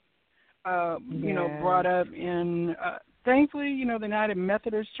woman, you know, brought up in, thankfully, you know, the United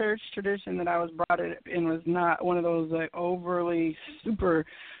Methodist Church tradition that I was brought up in was not one of those like overly super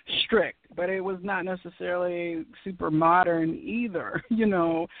strict, but it was not necessarily super modern either, you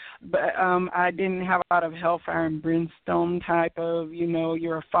know. But I didn't have a lot of hellfire and brimstone type of, you know,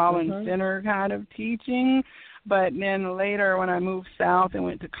 you're a fallen sinner kind of teaching. But then later when I moved south and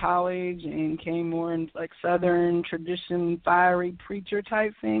went to college and came more in like Southern tradition, fiery preacher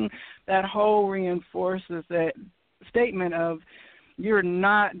type thing, that whole reinforces that statement of you're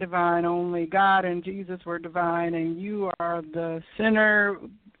not divine, only God and Jesus were divine, and you are the sinner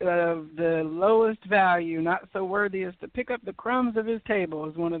of the lowest value, not so worthy as to pick up the crumbs of his table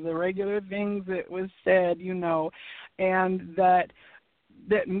is one of the regular things that was said, you know, and that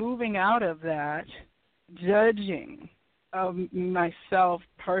moving out of that, judging of myself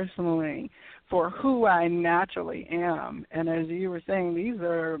personally for who I naturally am. And as you were saying, these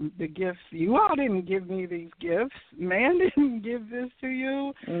are the gifts. You all didn't give me these gifts. Man didn't give this to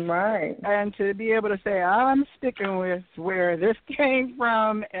you. Right. And to be able to say, I'm sticking with where this came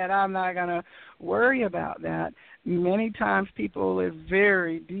from and I'm not going to worry about that. Many times people live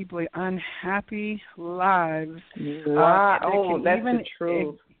very deeply unhappy lives. Wow. That's the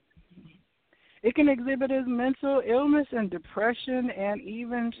truth. It can exhibit as mental illness and depression and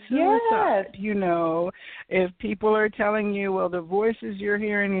even suicide. Yes. You know, if people are telling you, well, the voices you're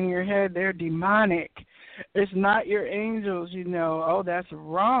hearing in your head, they're demonic. It's not your angels, you know. Oh, that's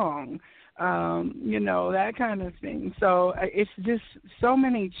wrong. You know, that kind of thing. So it's just so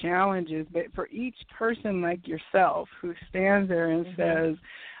many challenges. But for each person like yourself who stands there and says,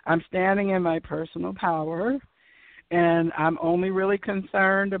 I'm standing in my personal power, and I'm only really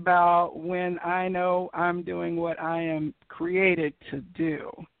concerned about when I know I'm doing what I am created to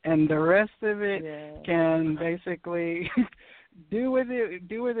do. And the rest of it can basically do with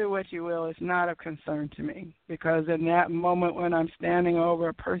it what you will. It's not of concern to me, because in that moment when I'm standing over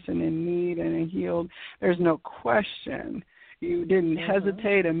a person in need and healed, there's no question. You didn't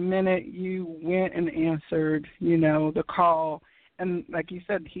hesitate a minute. You went and answered, the call. And like you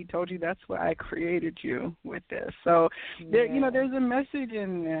said, he told you that's why I created you with this. So, there's a message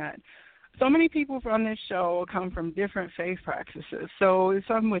in that. So many people from this show come from different faith practices. So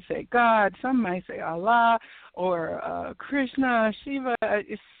some would say God, some might say Allah, or Krishna, Shiva.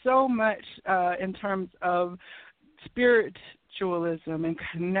 It's so much in terms of spiritualism and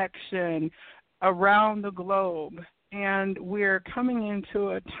connection around the globe. And we're coming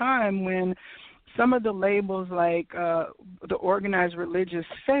into a time when some of the labels like the organized religious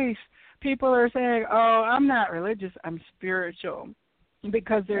faith, people are saying, oh, I'm not religious, I'm spiritual.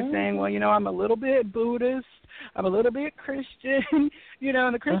 Because they're saying, well, I'm a little bit Buddhist, I'm a little bit Christian, and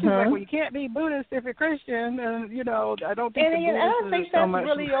the Christian's like, well, you can't be Buddhist if you're Christian, and, I don't think and I don't think that's so much.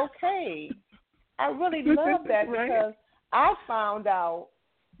 really okay. I really love that because I found out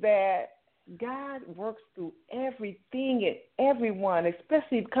that God works through everything and everyone,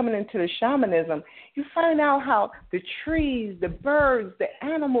 especially coming into the shamanism. You find out how the trees, the birds, the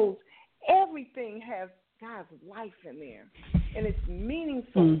animals, everything has God's life in there. And it's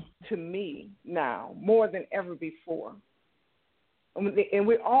meaningful to me now more than ever before. And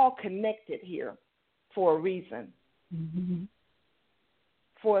we're all connected here for a reason.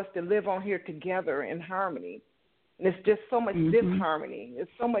 For us to live on here together in harmony. And it's just so much disharmony.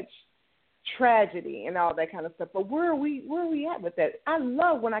 It's so much tragedy and all that kind of stuff. But where are we at with that? I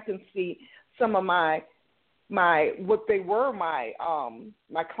love when I can see some of my what they were my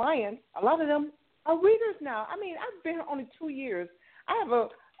clients. A lot of them are readers now. I mean, I've been here only 2 years. I have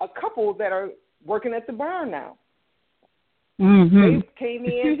a couple that are working at the barn now. They came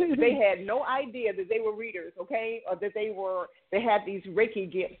in. They had no idea that they were readers, okay, or that they had these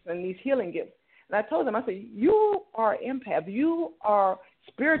Reiki gifts and these healing gifts. And I told them, I said, you are empath. You are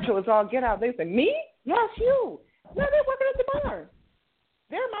spiritual as all get out. They said, me? Yes, you. No, they're working at the barn.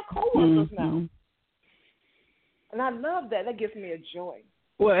 They're my coworkers now. And I love that. That gives me a joy.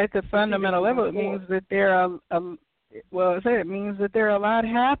 Well, at the fundamental level, it means that it means that they're a lot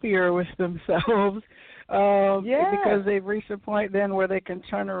happier with themselves because they've reached a point then where they can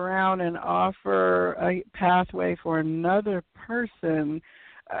turn around and offer a pathway for another person.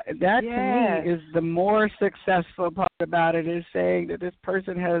 That to me is the more successful part about it, is saying that this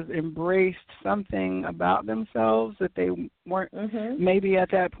person has embraced something about themselves that they weren't maybe at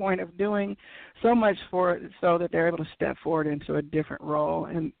that point of doing, so much for it so that they're able to step forward into a different role.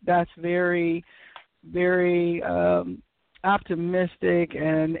 And that's very, very optimistic,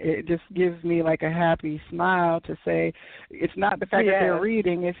 and it just gives me like a happy smile to say it's not the fact that they're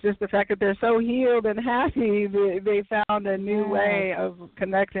reading, it's just the fact that they're so healed and happy they found a new way of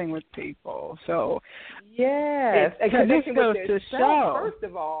connecting with people. So and connecting with yourself, first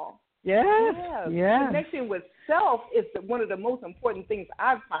of all. Connecting with self is one of the most important things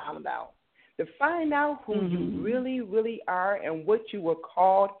I've found out. To find out who you really, really are and what you were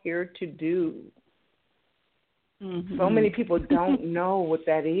called here to do. So many people don't know what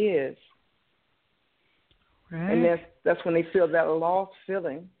that is. Right. And that's when they feel that lost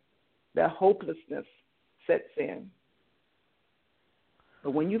feeling, that hopelessness sets in.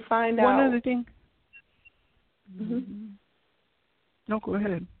 But when you find out... One other thing. No, go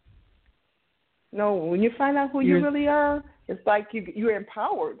ahead. No, when you find out who you really are, it's like you're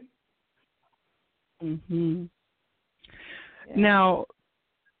empowered. Now,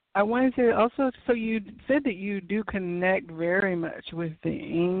 I wanted to also, so you said that you do connect very much with the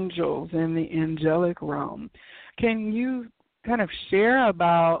angels in the angelic realm. Can you kind of share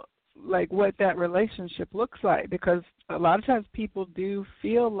about like what that relationship looks like? Because a lot of times people do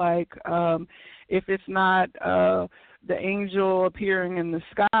feel like if it's not the angel appearing in the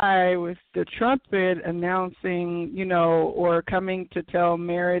sky with the trumpet announcing, or coming to tell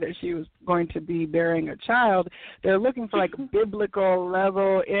Mary that she was going to be bearing a child, they're looking for like biblical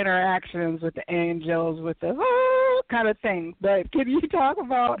level interactions with the angels, with the kind of thing. But can you talk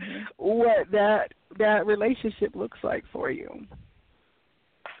about what that relationship looks like for you?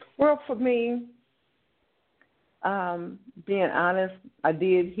 Well, for me, being honest, I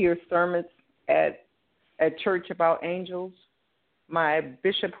did hear sermons at church about angels. My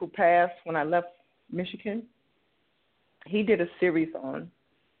bishop who passed when I left Michigan, he did a series on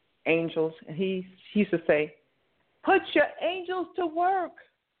angels, and he used to say, put your angels to work.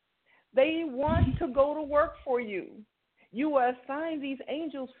 They want to go to work for you. You were assigned these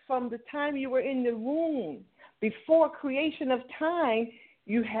angels from the time you were in the womb. Before creation of time,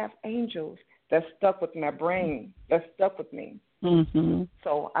 you have angels. That stuck with my brain. That stuck with me. Mm-hmm.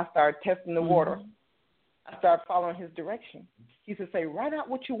 So I started testing the water. I started following his direction. He used to say, write out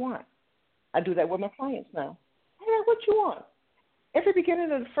what you want. I do that with my clients now. Write out what you want. Every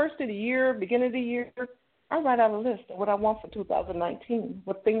beginning of the beginning of the year, I write out a list of what I want for 2019,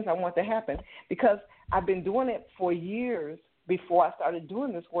 what things I want to happen, because I've been doing it for years before I started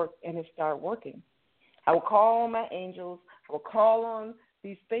doing this work, and it started working. I would call on my angels. I would call on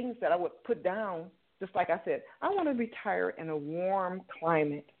these things that I would put down, just like I said. I want to retire in a warm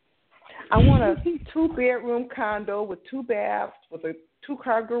climate. I want a 2-bedroom condo with 2 baths, with a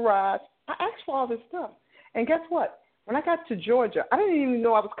 2-car garage. I asked for all this stuff. And guess what? When I got to Georgia, I didn't even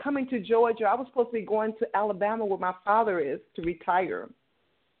know I was coming to Georgia. I was supposed to be going to Alabama where my father is to retire.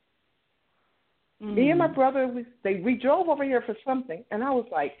 Me and my brother, we drove over here for something, and I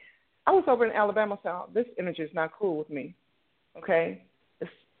was over in Alabama saying, this energy is not cool with me, okay?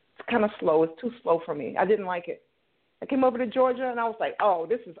 It's kind of slow. It's too slow for me. I didn't like it. I came over to Georgia, and I was like, oh,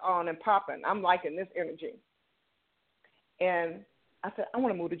 this is on and popping. I'm liking this energy. And I said, I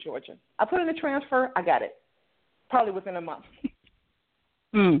want to move to Georgia. I put in a transfer. I got it, probably within a month.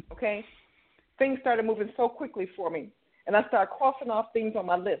 Okay? Things started moving so quickly for me, and I started crossing off things on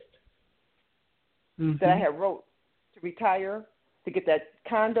my list that I had wrote to retire, to get that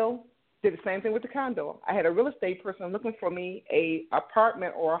condo. Did the same thing with the condo. I had a real estate person looking for me a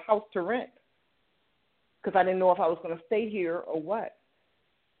apartment or a house to rent because I didn't know if I was going to stay here or what,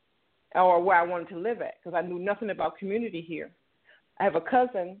 or where I wanted to live at, because I knew nothing about community here. I have a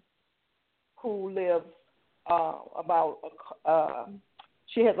cousin who lives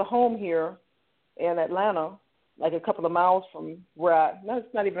she has a home here in Atlanta, like a couple of miles from where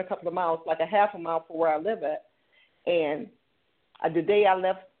it's not even a couple of miles, like a half a mile from where I live at. And the day I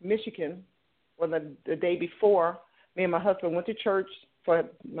left Michigan, or the day before, me and my husband went to church for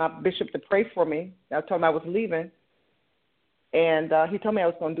my bishop to pray for me. I told him I was leaving, and he told me I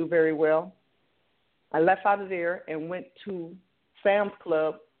was going to do very well. I left out of there and went to Sam's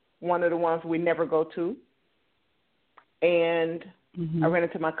Club, one of the ones we never go to, and I ran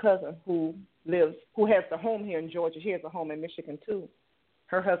into my cousin who has the home here in Georgia. She has a home in Michigan too.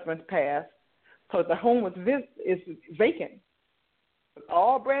 Her husband passed, so the home is vacant.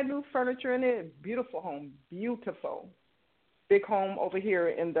 All brand new furniture in it. Beautiful home, beautiful. Big home over here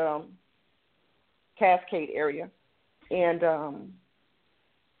in the Cascade area. And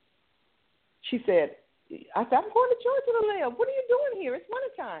she said, I'm going to Georgia to live. What are you doing here? It's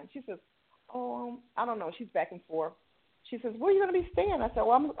wintertime. She says, I don't know. She's back and forth. She says, where are you going to be staying? I said,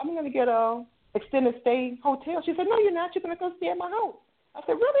 well, I'm going to get a extended stay hotel. She said, no, you're not. You're going to go stay at my house. I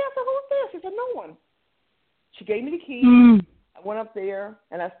said, really? I said, who's there? She said, no one. She gave me the keys. I went up there,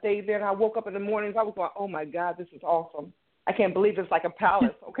 and I stayed there, and I woke up in the mornings. I was like, oh, my God, this is awesome. I can't believe it's like a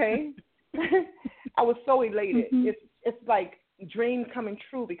palace, okay? I was so elated. It's like a dream coming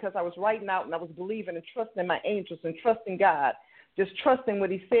true because I was writing out, and I was believing and trusting my angels and trusting God, just trusting what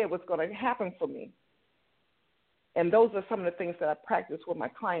he said was going to happen for me. And those are some of the things that I practice with my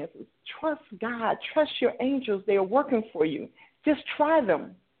clients is trust God, trust your angels. They are working for you. Just try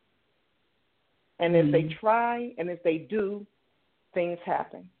them. And if they try and if they do, things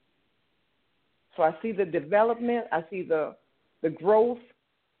happen. So I see the development. I see the growth.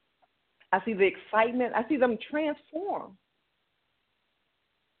 I see the excitement. I see them transform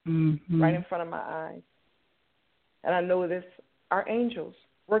right in front of my eyes. And I know this, our angels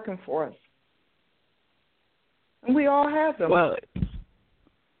working for us. And we all have them. Well,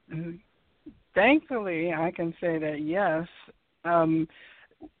 thankfully, I can say that, yes. I'm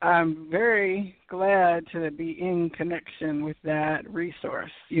very glad to be in connection with that resource,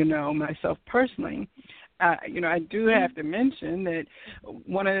 myself personally. I do have to mention that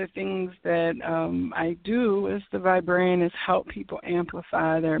one of the things that I do as the Vibrarian is help people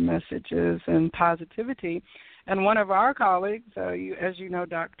amplify their messages and positivity. And one of our colleagues, as you know,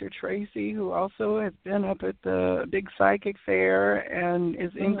 Dr. Tracy, who also has been up at the Big Psychic Fair and is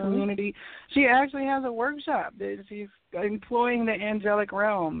in community, she actually has a workshop that she's employing the angelic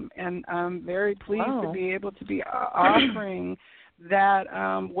realm. And I'm very pleased to be able to be offering that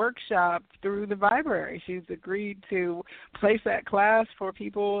workshop through the Vibrary. She's agreed to place that class for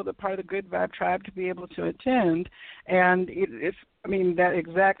people, the part of the Good Vibe Tribe, to be able to attend. And it's that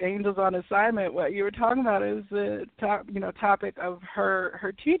exact Angels on Assignment, what you were talking about is the topic of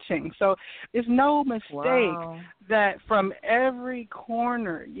her teaching. So it's no mistake that from every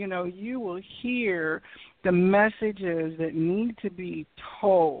corner, you will hear the messages that need to be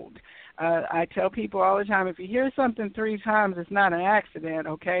told. I tell people all the time, if you hear something 3 times, it's not an accident,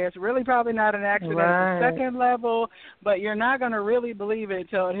 okay? It's really probably not an accident at the second level, but you're not going to really believe it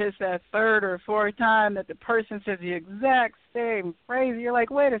until it hits that 3rd or 4th time that the person says the exact same phrase. You're like,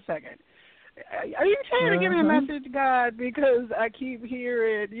 wait a second. Are you trying to give me a message, God? Because I keep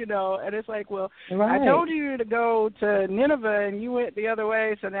hearing, and it's like, well, I told you to go to Nineveh and you went the other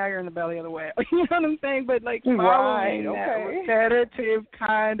way, so now you're in the belly of the whale. You know what I'm saying? But like following that repetitive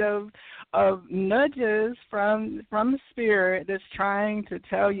kind of nudges from the Spirit that's trying to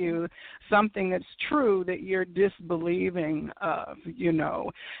tell you something that's true that you're disbelieving of,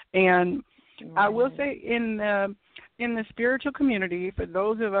 And I will say in the spiritual community, for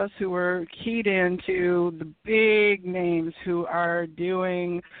those of us who are keyed into the big names who are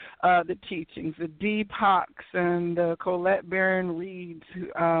doing the teachings, the Deepoks and the Colette Baron Reeds,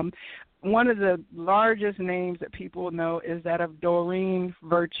 one of the largest names that people know is that of Doreen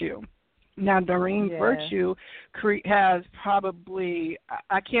Virtue. Now, Doreen Virtue has probably,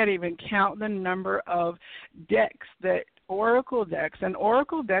 I can't even count the number of decks Oracle decks. And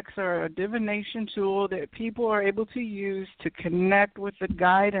Oracle decks are a divination tool that people are able to use to connect with the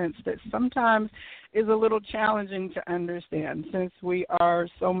guidance that sometimes is a little challenging to understand. Since we are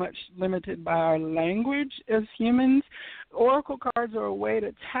so much limited by our language as humans, Oracle cards are a way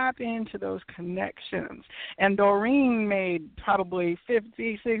to tap into those connections. And Doreen made probably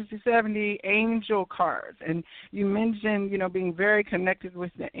 50, 60, 70 angel cards. And you mentioned, being very connected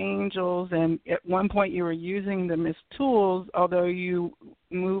with the angels. And at one point you were using them as tools, although you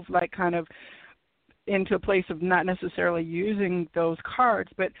moved like kind of into a place of not necessarily using those cards.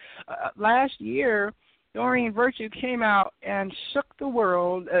 But last year, Doreen Virtue came out and shook the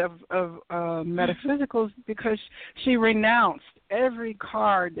world of metaphysicals because she renounced every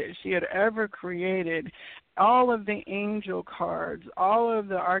card that she had ever created, all of the angel cards, all of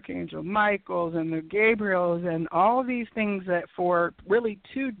the Archangel Michaels and the Gabriels and all these things that for really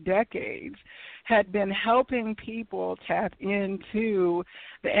 2 decades had been helping people tap into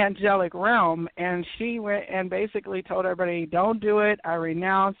the angelic realm. And she went and basically told everybody, don't do it, I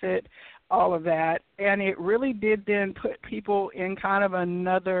renounce it, all of that. And it really did then put people in kind of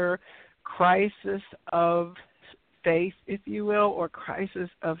another crisis of faith, if you will, or crisis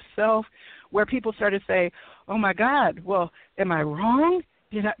of self, where people started to say, oh, my God, well, am I wrong?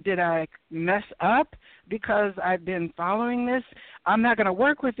 Did I mess up because I've been following this? I'm not going to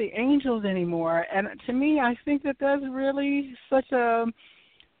work with the angels anymore. And to me, I think that that's really such a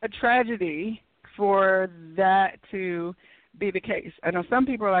tragedy for that to be the case. I know some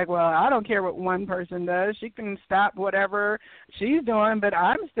people are like, well, I don't care what one person does. She can stop whatever she's doing, but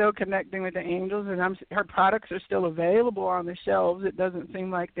I'm still connecting with the angels, and her products are still available on the shelves. It doesn't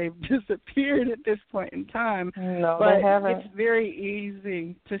seem like they've disappeared at this point in time. No, but they haven't. It's very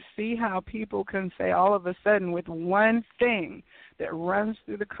easy to see how people can say all of a sudden with one thing that runs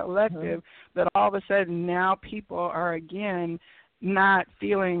through the collective that all of a sudden now people are again not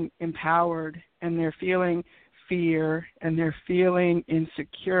feeling empowered, and they're feeling fear, and they're feeling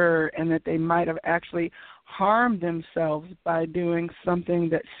insecure, and that they might have actually harmed themselves by doing something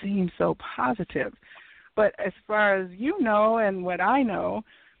that seems so positive. But as far as you know and what I know,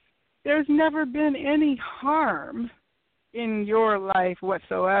 there's never been any harm in your life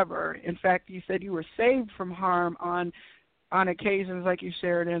whatsoever. In fact, you said you were saved from harm on occasions like you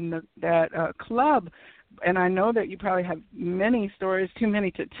shared in that club. And I know that you probably have many stories, too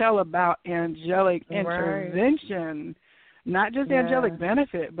many to tell, about angelic intervention, not just angelic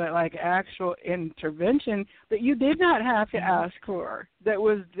benefit, but like actual intervention that you did not have to ask for, that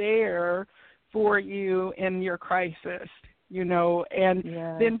was there for you in your crisis, and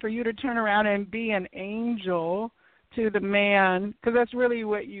then for you to turn around and be an angel to the man, because that's really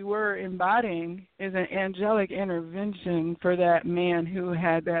what you were embodying, is an angelic intervention for that man who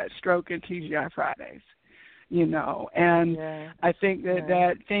had that stroke in TGI Fridays. And I think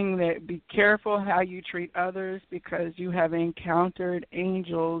that thing that be careful how you treat others, because you have encountered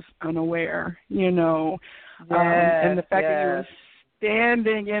angels unaware, and the fact that you were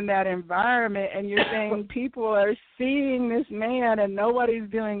standing in that environment and you're saying people are seeing this man and nobody's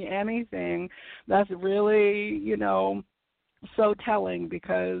doing anything, that's really, so telling,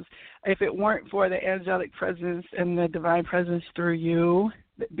 because if it weren't for the angelic presence and the divine presence through you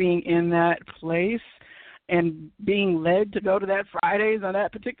being in that place, and being led to go to that Fridays on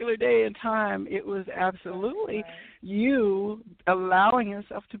that particular day and time, it was absolutely you allowing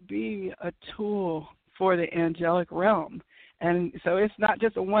yourself to be a tool for the angelic realm. And so it's not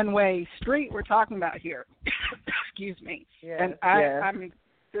just a one-way street we're talking about here. Excuse me. And I'm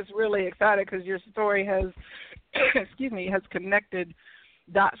just really excited because your story has, has connected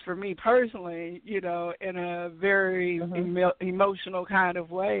dots for me personally, you know, in a very emotional kind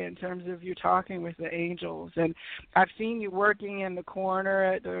of way in terms of you talking with the angels. And I've seen you working in the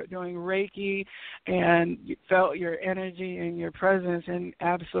corner doing Reiki, and you felt your energy and your presence, and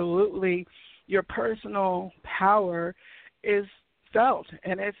absolutely your personal power is felt.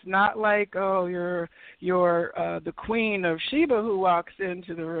 And it's not like, oh, you're the Queen of Sheba who walks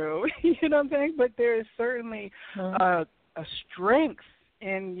into the room, you know what I'm saying? But there is certainly a strength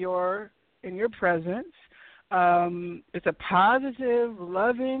in your presence. It's a positive,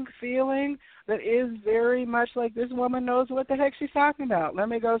 loving feeling that is very much like, this woman knows what the heck she's talking about. Let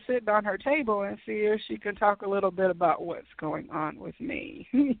me go sit on her table and see if she can talk a little bit about what's going on with me.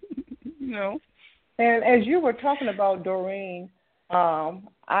 You know? And as you were talking about Doreen,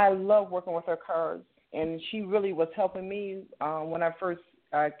 I love working with her cards, and she really was helping me when I first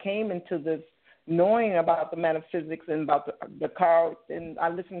came into this, knowing about the metaphysics and about the cards. And I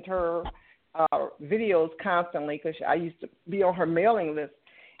listened to her videos constantly because I used to be on her mailing list.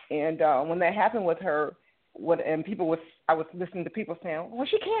 And when that happened with her, I was listening to people saying, well,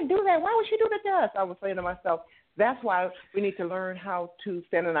 she can't do that. Why would she do that to us? I was saying to myself, that's why we need to learn how to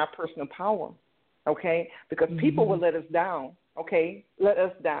stand in our personal power, okay? Because people will let us down, okay? Let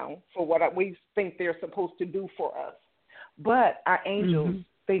us down for what we think they're supposed to do for us. But our angels,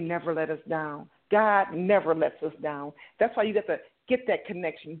 they never let us down. God never lets us down. That's why you got to get that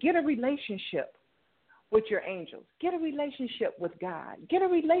connection. Get a relationship with your angels. Get a relationship with God. Get a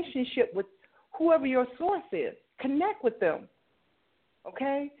relationship with whoever your source is. Connect with them,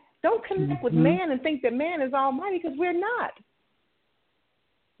 okay? Don't connect with man and think that man is almighty, because we're not.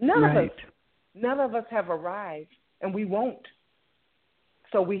 None of us have arrived, and we won't.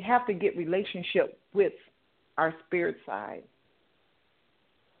 So we have to get relationship with our spirit side.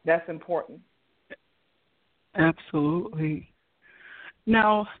 That's important. Absolutely.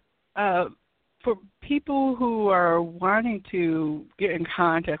 Now, for people who are wanting to get in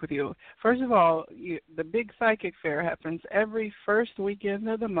contact with you, first of all, the Big Psychic Fair happens every first weekend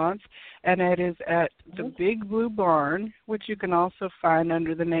of the month, and it is at the Big Blue Barn, which you can also find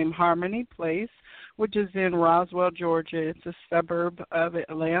under the name Harmony Place, which is in Roswell, Georgia. It's a suburb of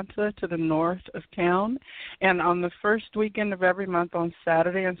Atlanta to the north of town. And on the first weekend of every month on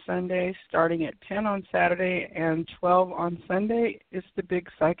Saturday and Sunday, starting at 10 on Saturday and 12 on Sunday, is the Big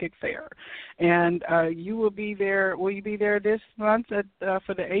Psychic Fair. And you will be there. Will you be there this month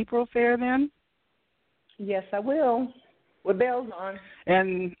for the April Fair then? Yes, I will. With bells on.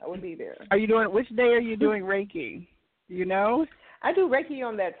 And I will be there. Which day are you doing Reiki? Do you know? I do Reiki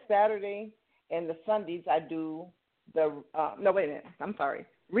on that Saturday. And the Sundays I do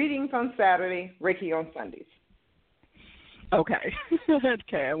readings on Saturday, Reiki on Sundays. Okay.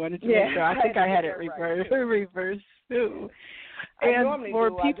 Okay, I wanted to make sure. I think I had it reversed too. I And normally for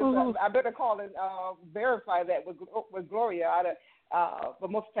do. people I better call and verify that with Gloria. But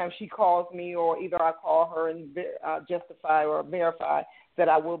most of the time she calls me, or either I call her and justify or verify that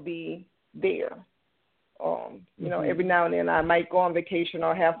I will be there. You know, every now and then I might go on vacation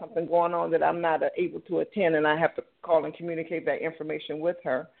or have something going on that I'm not able to attend, and I have to call and communicate that information with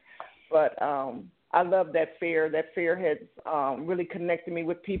her. But I love that fair. That fair has really connected me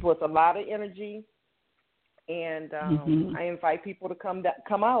with people. It's a lot of energy, and I invite people to come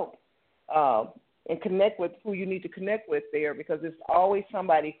out and connect with who you need to connect with there, because there's always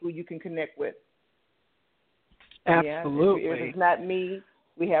somebody who you can connect with. Absolutely. Yeah, if it's not me,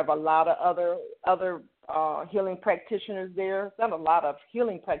 we have a lot of other healing practitioners there. Not a lot of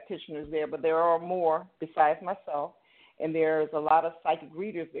healing practitioners there, but there are more besides myself, and there's a lot of psychic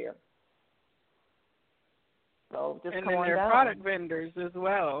readers there. So just and come then on there are down. product vendors as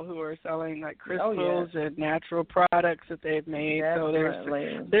well who are selling like crystals and natural products that they've made.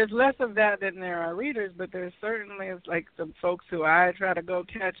 Definitely. So there's less of that than there are readers, but there's certainly like some folks who I try to go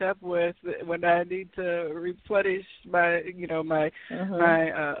catch up with when I need to replenish my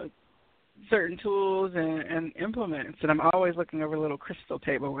certain tools and implements, and I'm always looking over a little crystal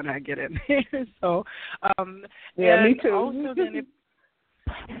table when I get in there. So me too. Also, then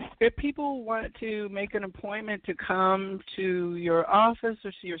if people want to make an appointment to come to your office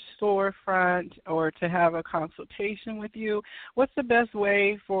or to your storefront or to have a consultation with you, what's the best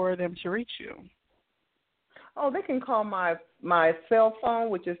way for them to reach you? Oh, they can call my cell phone,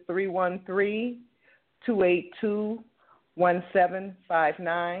 which is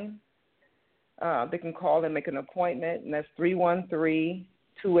 313-282-1759. They can call and make an appointment, and that's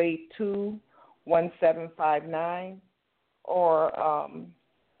 313-282-1759. Or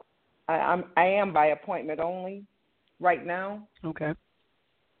I am by appointment only right now. Okay.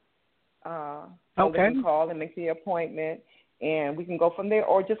 So they can call and make the appointment, and we can go from there,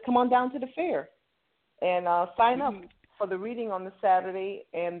 or just come on down to the fair and sign up for the reading on the Saturday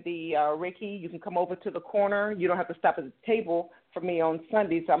and the Reiki. You can come over to the corner. You don't have to stop at the table for me on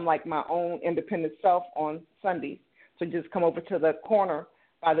Sundays. I'm like my own independent self on Sundays. So just come over to the corner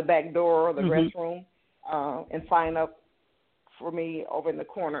by the back door or the restroom and sign up for me over in the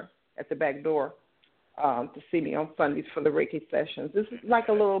corner at the back door to see me on Sundays for the Reiki sessions. This is like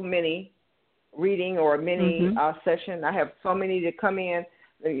a little mini reading or a mini session. I have so many that come in,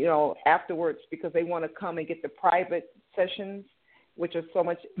 afterwards because they want to come and get the private sessions, which are so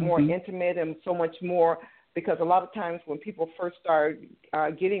much more intimate and so much more, because a lot of times when people first start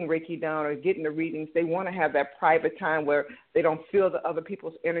getting Reiki done or getting the readings, they want to have that private time where they don't feel the other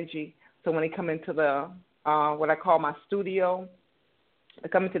people's energy. So when they come into the, what I call my studio, they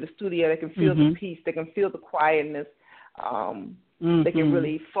come into the studio, they can feel the peace, they can feel the quietness, they can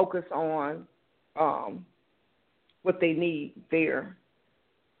really focus on what they need there.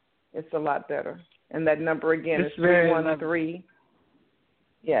 It's a lot better. And that number again is 313.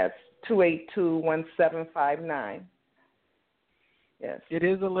 Yes, 282-1759. Yes. It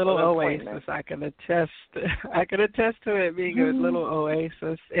is a little oasis. I can attest to it being a little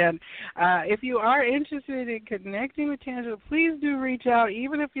oasis. And if you are interested in connecting with Tangela, please do reach out,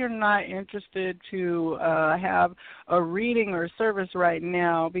 even if you're not interested to have a reading or service right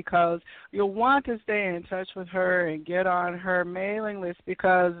now, because you'll want to stay in touch with her and get on her mailing list,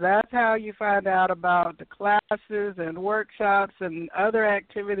 because that's how you find out about the classes and workshops and other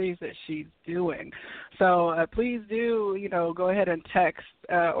activities that she's doing. So please do, go ahead and text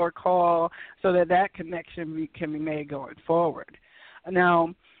or call so that connection can be made going forward.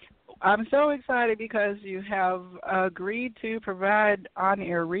 Now, I'm so excited because you have agreed to provide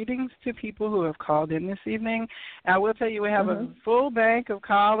on-air readings to people who have called in this evening. I will tell you we have a full bank of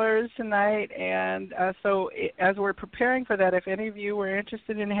callers tonight, and so as we're preparing for that, if any of you were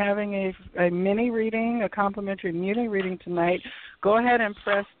interested in having a mini reading, a complimentary mini reading tonight, go ahead and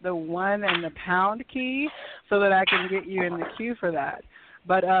press the 1 and the pound key so that I can get you in the queue for that.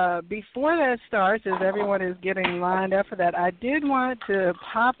 But before that starts, as everyone is getting lined up for that, I did want to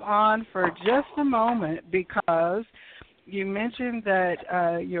pop on for just a moment because you mentioned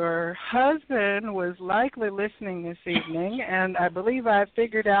that your husband was likely listening this evening, and I believe I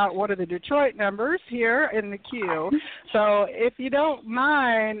figured out one of the Detroit numbers here in the queue. So if you don't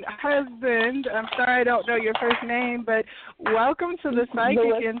mind, husband, I'm sorry I don't know your first name, but welcome to the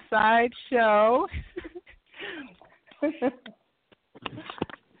Psychic Inside show.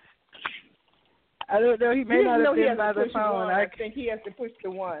 I don't know. He may not have been by the phone. I think he has to push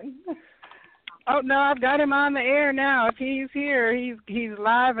the 1. Oh no, I've got him on the air now. If he's here, he's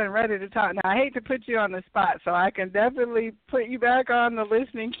live and ready to talk. Now I hate to put you on the spot, so I can definitely put you back on the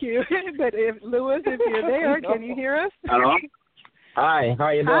listening queue. But if Lewis, if you're there, can you hear us? Hello. Hi. How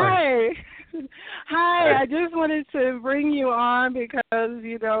you doing? Hi. Hi, I just wanted to bring you on because,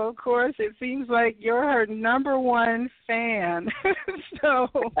 of course, it seems like you're her number one fan. So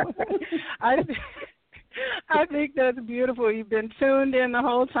I think that's beautiful. You've been tuned in the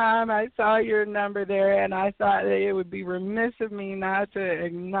whole time. I saw your number there, and I thought that it would be remiss of me not to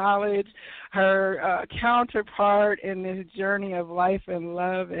acknowledge her counterpart in this journey of life and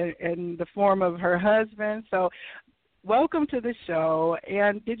love in the form of her husband. So welcome to the show.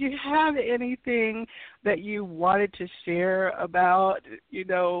 And did you have anything that you wanted to share about,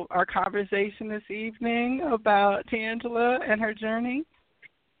 our conversation this evening about Tangela and her journey?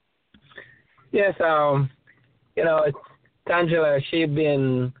 Yes, Tangela, she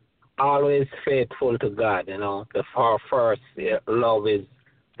been always faithful to God, Her first love is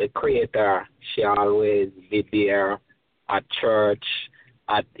the Creator. She always be there at church,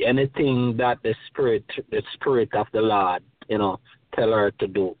 at anything that the spirit of the Lord, tell her to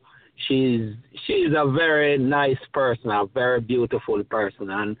do. She's a very nice person, a very beautiful person,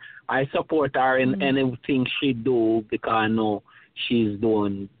 and I support her in anything she do because I know she's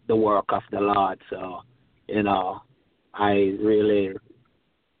doing the work of the Lord. So, I really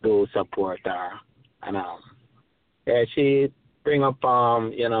do support her. And she bring up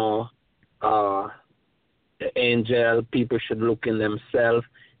the angel, people should look in themselves.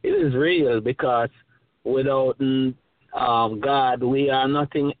 It is real because without God, we are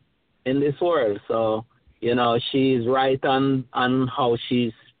nothing in this world. So, she's right on how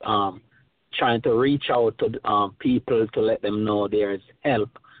she's trying to reach out to people to let them know there is help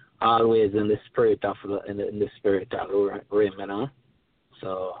always in the spirit of in the spiritual realm,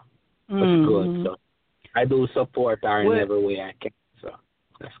 So it's good. So I do support her in every way I can. So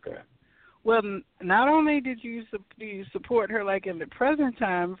that's good. Well, not only do you support her like in the present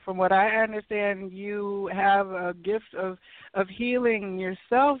time, from what I understand, you have a gift of healing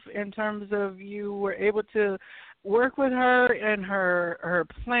yourself in terms of you were able to work with her and her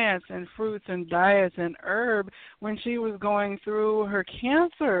plants and fruits and diets and herb when she was going through her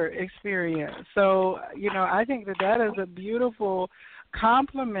cancer experience. So, I think that is a beautiful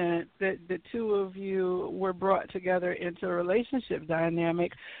compliment that the two of you were brought together into a relationship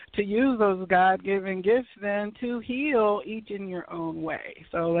dynamic to use those God-given gifts then to heal each in your own way.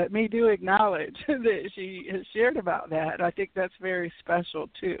 So let me acknowledge that she has shared about that. I think that's very special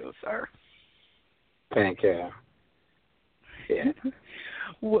too, sir. Thank you. Yeah.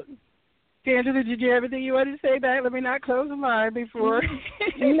 Well, Tangela, did you have anything you wanted to say back? Let me not close the line before.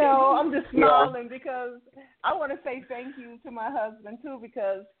 No, I'm just smiling because I want to say thank you to my husband, too,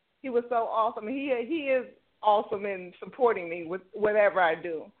 because he was so awesome. He is awesome in supporting me with whatever I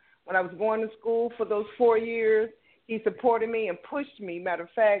do. When I was going to school for those 4 years, he supported me and pushed me, matter of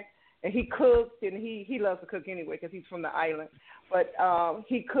fact, and he cooked, and he loves to cook anyway because he's from the island. But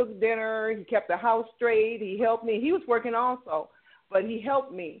he cooked dinner. He kept the house straight. He helped me. He was working also, but he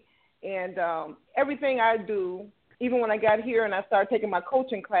helped me. And everything I do, even when I got here and I started taking my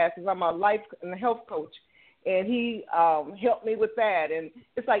coaching classes, I'm a life and health coach, and he helped me with that. And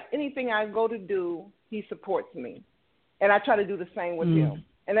it's like anything I go to do, he supports me. And I try to do the same with him.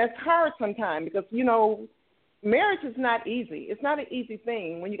 And that's hard sometimes because, marriage is not easy. It's not an easy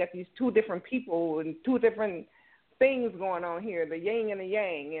thing when you got these two different people and two different things going on here, the yin and the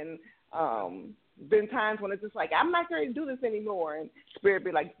yang. And been times when it's just like, I'm not going to do this anymore. And Spirit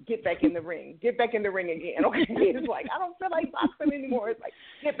be like, get back in the ring. Get back in the ring again. Okay. It's like, I don't feel like boxing anymore. It's like,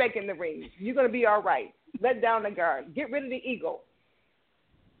 get back in the ring. You're going to be all right. Let down the guard. Get rid of the ego.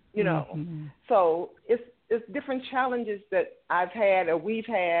 So it's different challenges that I've had or we've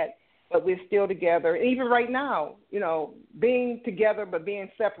had, but we're still together. And even right now, being together but being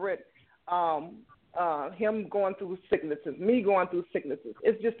separate, him going through sicknesses, me going through sicknesses.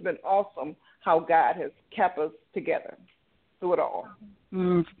 It's just been awesome how God has kept us together through it all.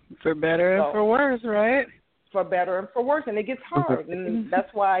 For better and for worse, right? For better and for worse. And it gets hard. And that's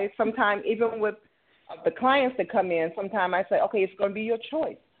why sometimes even with the clients that come in, sometimes I say, okay, it's going to be your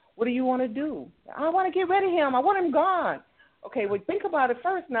choice. What do you want to do? I want to get rid of him. I want him gone. Okay, well, think about it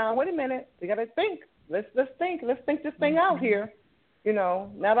first now. Wait a minute. We got to think. Let's think. Let's think this thing out here.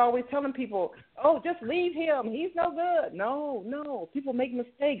 Not always telling people, oh, just leave him. He's no good. No. People make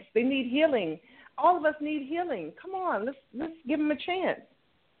mistakes. They need healing. All of us need healing. Come on, let's give him a chance.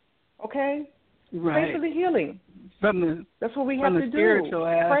 Okay? Right. Pray for the healing. That's what we have to do. From the spiritual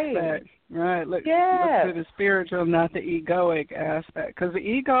aspect. Pray. Right. Look to the spiritual, not the egoic aspect. Because the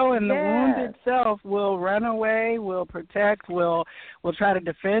ego and the wound itself will run away, will protect, will try to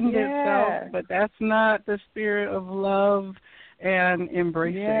defend itself. But that's not the spirit of love and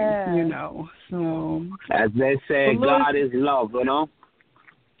embracing, So, as they say, God is love,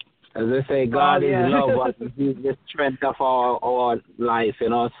 As they say, God is love, but He's the strength of our life,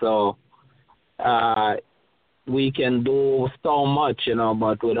 So, we can do so much,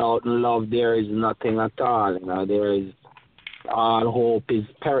 but without love, there is nothing at all. There is all hope is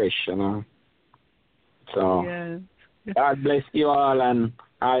perish, So, God bless you all, and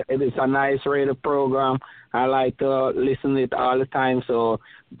it is a nice radio program. I like to listen to it all the time, so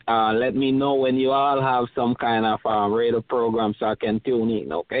let me know when you all have some kind of radio program so I can tune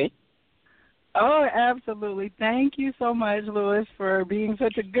in, okay? Oh, absolutely. Thank you so much, Louis, for being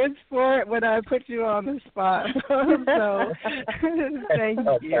such a good sport when I put you on the spot. So thank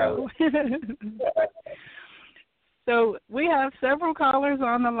you. So we have several callers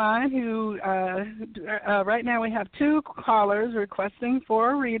on the line who, right now we have 2 callers requesting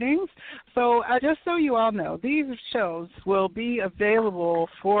for readings. So just so you all know, these shows will be available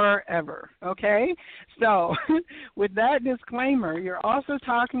forever, okay? So with that disclaimer, you're also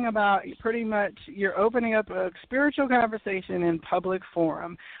talking about pretty much you're opening up a spiritual conversation in public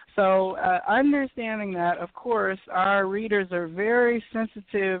forum. So understanding that, of course, our readers are very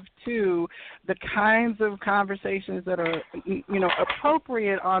sensitive to the kinds of conversations that are,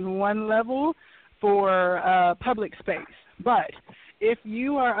 appropriate on one level for public space. But if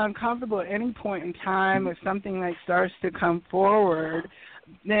you are uncomfortable at any point in time, if something like starts to come forward,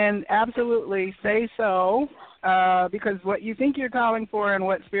 then absolutely say so because what you think you're calling for and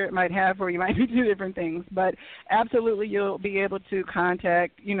what Spirit might have for you might be two different things. But absolutely, you'll be able to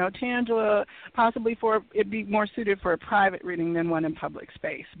contact, Tangela, possibly it'd be more suited for a private reading than one in public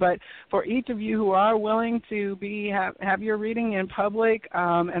space. But for each of you who are willing to have your reading in public,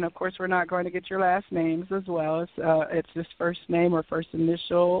 and of course we're not going to get your last names as well. It's just first name or first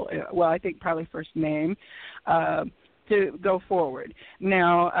initial. Well, I think probably first name to go forward.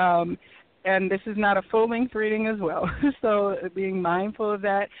 Now, and this is not a full-length reading as well, so being mindful of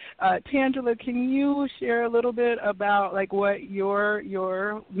that. Tangela, can you share a little bit about what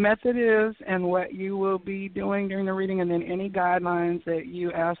your method is and what you will be doing during the reading, and then any guidelines that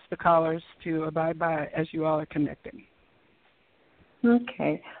you ask the callers to abide by as you all are connecting?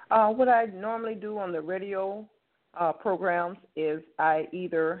 Okay. What I normally do on the radio programs is I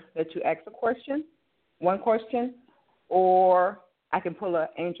either let you ask one question, or I can pull an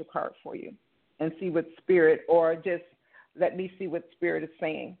angel card for you and see what Spirit, or just let me see what Spirit is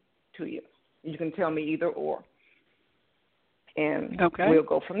saying to you. You can tell me either or. And we'll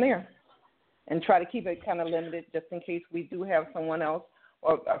go from there. And try to keep it kind of limited just in case we do have someone else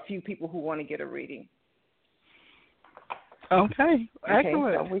or a few people who want to get a reading. Okay,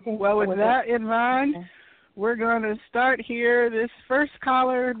 excellent. So with that in mind, we're going to start here. This first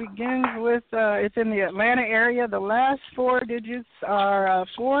caller begins with, it's in the Atlanta area. The last four digits are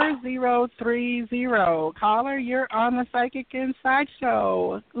 4030. Caller, you're on the Psychic Inside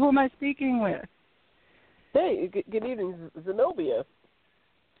Show. Who am I speaking with? Hey, good evening, Zenobia.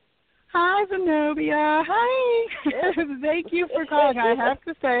 Hi, Zenobia. Hi. Thank you for calling. I have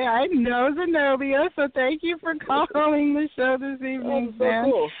to say, I know Zenobia, so thank you for calling the show this evening, Sam.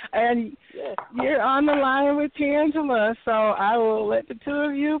 So cool. And you're on the line with Tangela, so I will let the two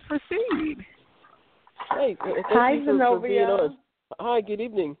of you proceed. Hey, hi, you Zenobia. for being on. Hi, good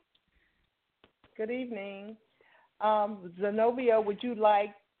evening. Good evening. Zenobia, would you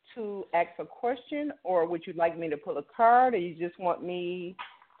like to ask a question, or would you like me to pull a card, or you just want me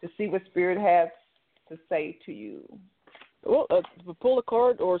to see what Spirit has to say to you? Well, pull a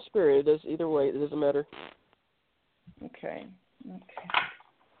card or Spirit. Either way, it doesn't matter. Okay.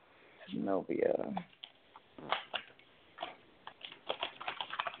 Zenobia,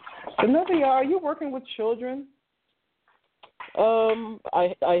 are you working with children?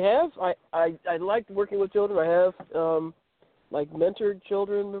 I have. I like working with children. I have mentored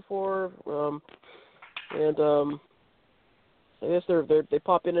children before, and I guess they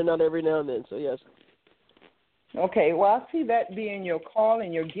pop in and out every now and then. So yes. Okay. Well, I see that being your call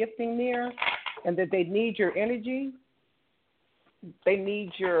and your gifting there, and that they need your energy. They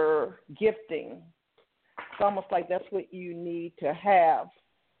need your gifting. It's almost like that's what you need to have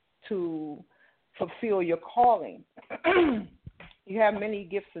to fulfill your calling. You have many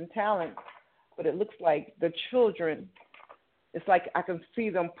gifts and talents, but it looks like the children, it's like I can see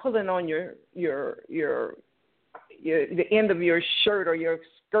them pulling on the end of your shirt or your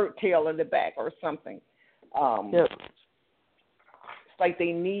skirt tail in the back or something. Yep. It's like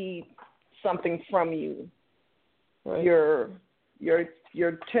they need something from you. Right. Your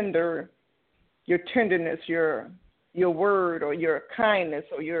tenderness, your word, or your kindness,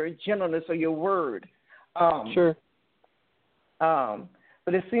 or your gentleness, or your word. Sure.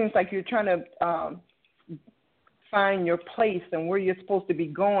 But it seems like you're trying to find your place and where you're supposed to be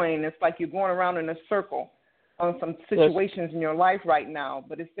going. It's like you're going around in a circle on some situations in your life right now.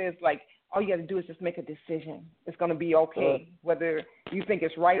 But it says all you got to do is just make a decision. It's going to be okay. Whether you think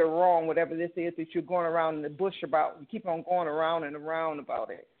it's right or wrong, whatever this is that you're going around in the bush about, you keep on going around and around about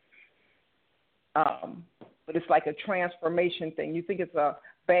it. But it's like a transformation thing. You think it's a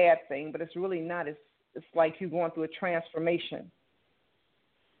bad thing, but it's really not. It's like you're going through a transformation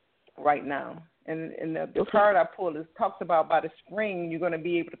right now. And the card I pulled talks about by the spring, you're going to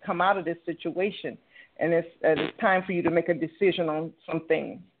be able to come out of this situation. And it's time for you to make a decision on some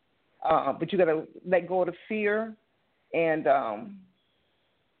things. But you got to let go of the fear, and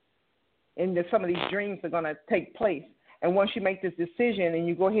some of these dreams are going to take place. And once you make this decision and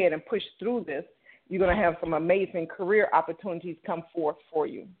you go ahead and push through this, you're going to have some amazing career opportunities come forth for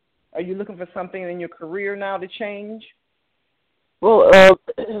you. Are you looking for something in your career now to change? Well,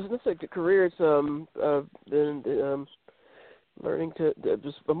 it's a career. It's been learning to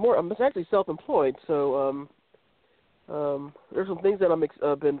just more. I'm actually self-employed, so there's some things that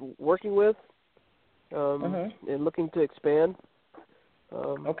I've been working with and looking to expand.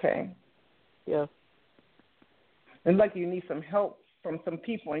 Okay. Yeah. And you need some help from some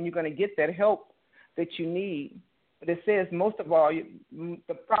people, and you're going to get that help that you need. But it says most of all,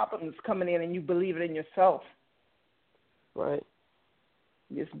 the problem is coming in, and you believe it in yourself. Right.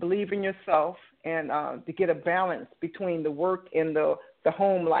 Just believe in yourself and to get a balance between the work and the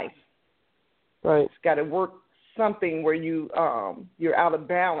home life. Right. It's got to work something where you're out of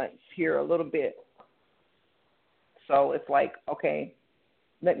balance here a little bit. So it's like, okay,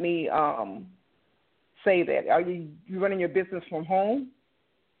 let me say that. Are you running your business from home?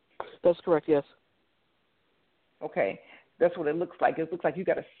 That's correct, yes. Okay. That's what it looks like. It looks like you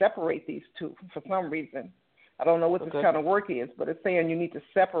got to separate these two for some reason. I don't know what this kind of work is, but it's saying you need to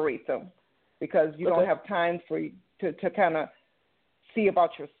separate them because you don't have time for you to kind of see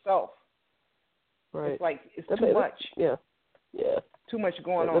about yourself. Right. It's like it's too much. Yeah. Too much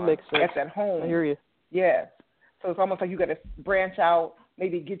going that on makes sense. at that home. I hear you. Yeah. So it's almost like you got to branch out,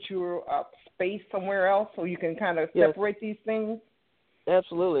 maybe get your space somewhere else so you can kind of separate these things.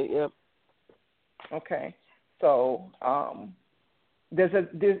 Absolutely, yeah. Okay. So is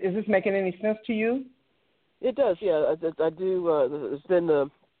this making any sense to you? It does, yeah. I do. It's been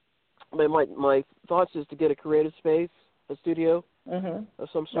my thoughts is to get a creative space, a studio of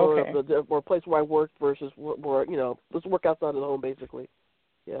some sort, or a place where I work versus where let's work outside of the home, basically.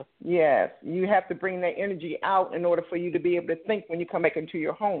 Yeah. Yes, you have to bring that energy out in order for you to be able to think when you come back into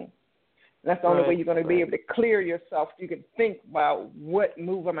your home. And that's the only way you're going to be able to clear yourself. You can think about what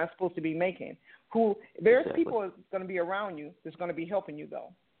move am I supposed to be making. There's people that's going to be around you that's going to be helping you,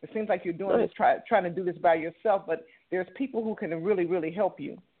 though. It seems like you're doing this, trying to do this by yourself, but there's people who can really, really help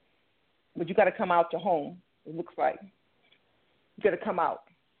you. But you got to come out to home, it looks like. You got to come out.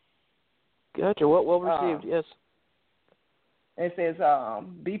 Gotcha. Well received, yes. And it says,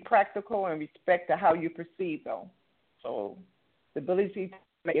 be practical and respect to how you perceive, though. So the ability to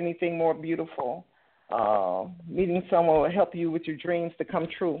make anything more beautiful, meeting someone will help you with your dreams to come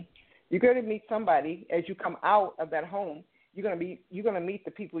true. You're going to meet somebody as you come out of that home. You're going to meet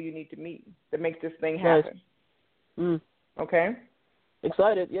the people you need to meet to make this thing happen. Nice. Okay?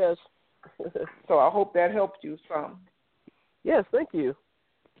 Excited, yes. So I hope that helped you some. Yes, thank you.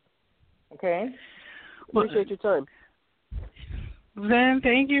 Okay? Appreciate your time. Then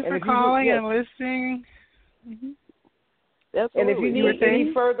thank you for calling and listening. Absolutely. And if you need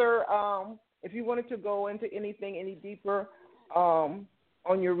any further, if you wanted to go into anything any deeper on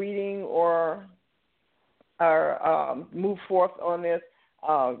your reading or move forth on this,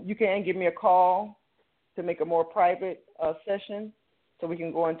 you can give me a call to make a more private session so we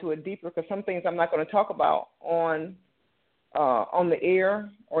can go into it deeper, because some things I'm not going to talk about on the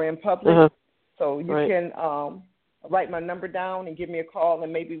air or in public. So you can write my number down and give me a call,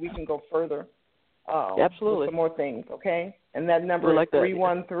 and maybe we can go further Absolutely. with some more things, okay? And that number is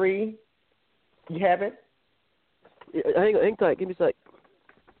 313. You have it? Hang tight. Give me a sec.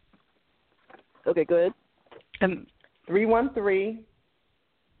 Okay, go ahead. And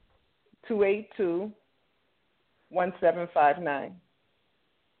 313-282-1759.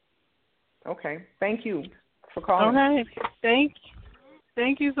 Okay. Thank you for calling. Okay.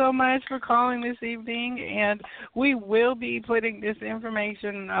 Thank you so much for calling this evening, and we will be putting this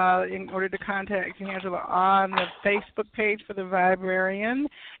information in order to contact Tangela on the Facebook page for the Vibrarian,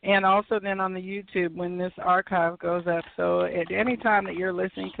 and also then on the YouTube when this archive goes up. So at any time that you're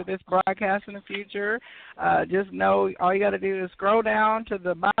listening to this broadcast in the future, just know all you got to do is scroll down to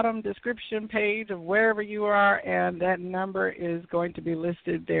the bottom description page of wherever you are, and that number is going to be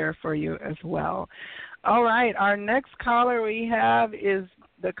listed there for you as well. All right, our next caller we have is,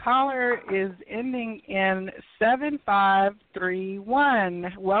 the caller is ending in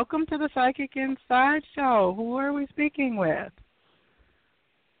 7531. Welcome to the Psychic Inside Show. Who are we speaking with?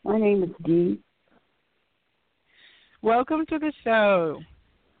 My name is Dee. Welcome to the show.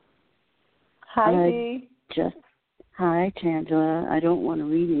 Hi, Dee. Hi, Tangela. I don't want a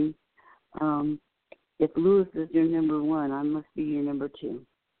reading. If Lewis is your number one, I must be your number two.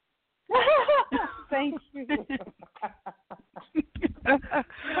 Thank you.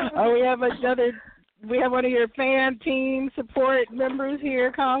 We have one of your fan team support members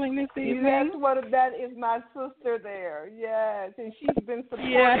here calling this evening. That is my sister there. Yes, and she's been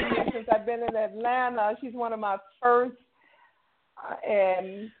supporting me since I've been in Atlanta. She's one of my first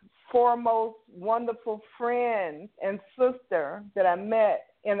and foremost wonderful friends and sister that I met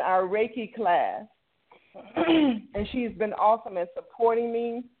in our Reiki class. And she's been awesome at supporting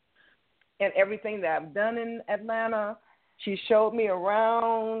me and everything that I've done in Atlanta. She showed me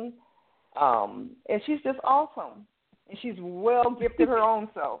around, and she's just awesome. And she's well gifted her own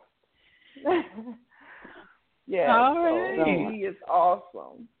self. Yeah, all right. So she is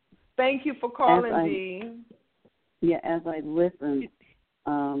awesome. Thank you for calling, Dee. Yeah, as I listen,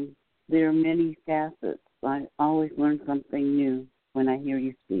 there are many facets. I always learn something new when I hear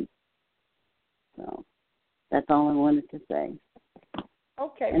you speak. So that's all I wanted to say.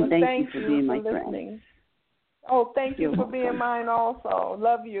 Okay, And well, thank you for being my listening. friend. Oh, thank you You're for welcome. being mine also.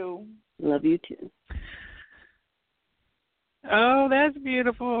 Love you. Love you too. Oh, that's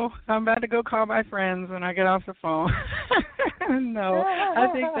beautiful. I'm about to go call my friends when I get off the phone. No, I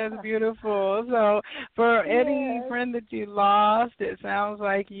think that's beautiful. So for any friend that you lost, it sounds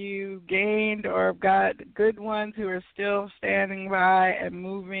like you gained or got good ones who are still standing by and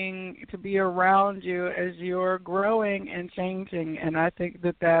moving to be around you as you're growing and changing. And I think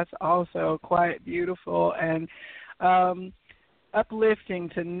that that's also quite beautiful and uplifting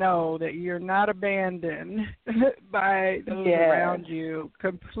to know that you're not abandoned by those around you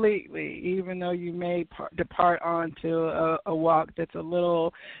completely, even though you may depart onto a walk that's a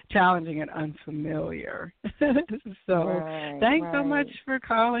little challenging and unfamiliar. So thanks so much for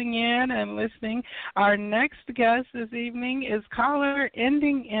calling in and listening. Our next guest this evening is caller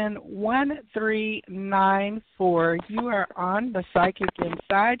ending in 1394. You are on the Psychic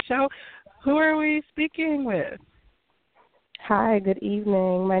Inside Show. Who are we speaking with? Hi, good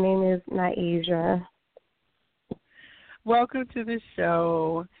evening. My name is Naija. Welcome to the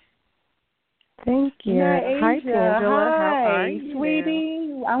show. Thank you. Naija, hi, Tangela. Hi, how are you?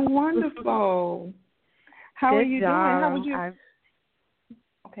 sweetie. I'm wonderful. How are you doing? How would you?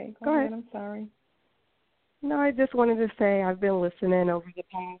 Okay, go ahead. I'm sorry. No, I just wanted to say I've been listening over the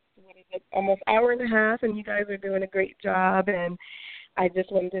past almost hour and a half, and you guys are doing a great job. And I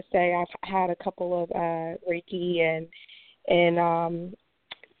just wanted to say I've had a couple of Reiki and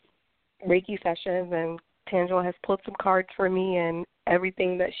Reiki sessions, and Tangela has pulled some cards for me, and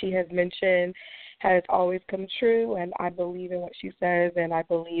everything that she has mentioned has always come true, and I believe in what she says, and I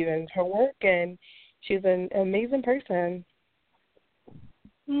believe in her work, and she's an amazing person.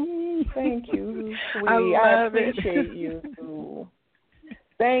 Thank you, sweetie. I appreciate you.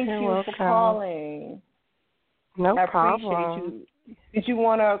 Thank you for calling. No problem. I appreciate you. Did you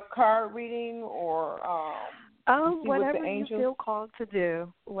want a card reading or whatever you feel called to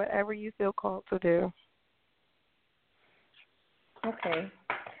do. Whatever you feel called to do. Okay.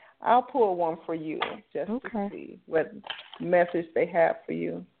 I'll pull one for you just to see what message they have for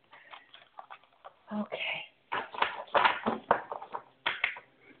you. Okay.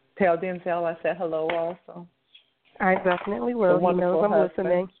 Tell Denzel I said hello also. I definitely will. He knows I'm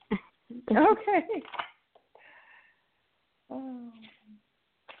listening. Okay.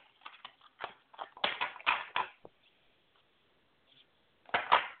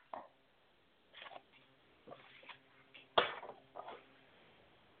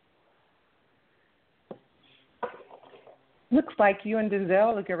 Looks like you and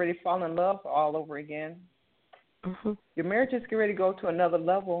Denzel are getting ready to fall in love all over again. Mm-hmm. Your marriage is getting ready to go to another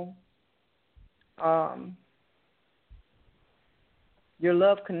level. Your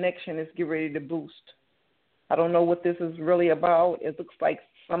love connection is getting ready to boost. I don't know what this is really about. It looks like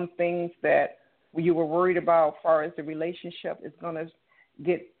some things that you were worried about as far as the relationship is going to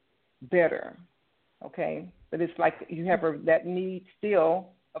get better, okay? But it's like you have that need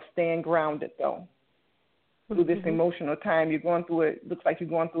still of staying grounded, though. Through this emotional time you're going through, it looks like you're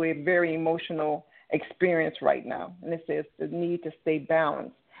going through a very emotional experience right now. And it says the need to stay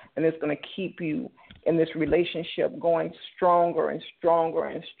balanced. And it's going to keep you in this relationship going stronger and stronger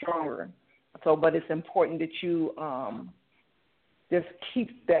and stronger. So, but it's important that you just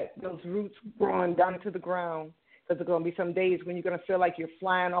keep those roots growing down to the ground, because there's going to be some days when you're going to feel like you're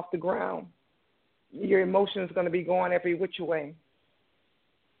flying off the ground. Your emotions are going to be going every which way.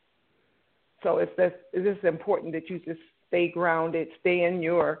 So it's just important that you just stay grounded, stay in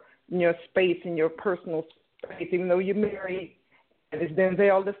your space, in your personal space, even though you're married. Is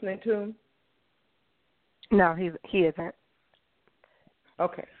Denzel listening to him? No, he isn't.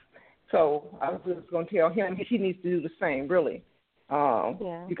 Okay. So I was just going to tell him he needs to do the same, really.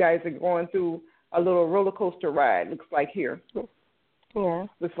 You guys are going through a little roller coaster ride, looks like here. Yeah.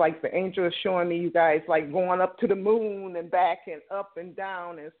 Looks like the angel is showing me you guys like going up to the moon and back and up and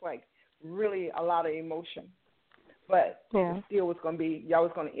down. And it's like really a lot of emotion. But still it's going to be, y'all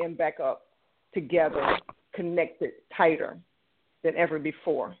was going to end back up together, connected tighter than ever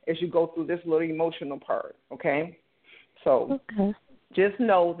before as you go through this little emotional part, okay? So just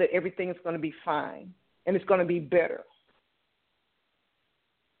know that everything is going to be fine and it's going to be better,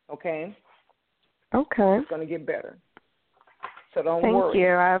 okay? Okay. It's going to get better. So don't worry. Thank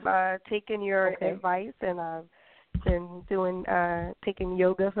you. I've taken your advice, and I've been taking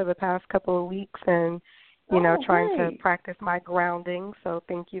yoga for the past couple of weeks and, trying to practice my grounding. So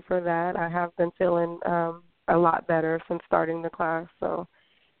thank you for that. I have been feeling a lot better since starting the class. So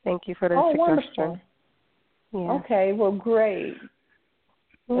thank you for the suggestion. Wonderful. Yeah. Okay, well, great.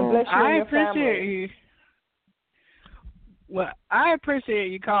 I appreciate you. Well, I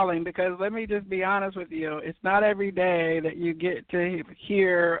appreciate you calling because let me just be honest with you. It's not every day that you get to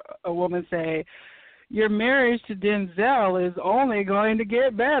hear a woman say, your marriage to Denzel is only going to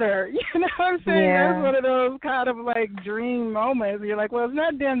get better. You know what I'm saying? Yeah. That's one of those kind of like dream moments. You're like, well, it's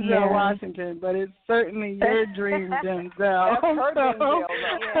not Denzel Washington, but it's certainly your dream Denzel. That's her Denzel.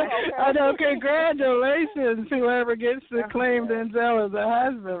 I know. Congratulations, whoever gets to claim Denzel as a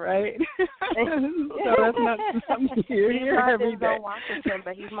husband, right? So that's not something you hear every day. Denzel Washington,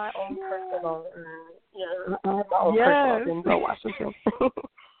 but he's my own personal. I have my own personal Denzel Washington.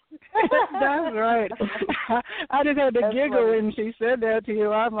 That's right. I just had to giggle when she said that to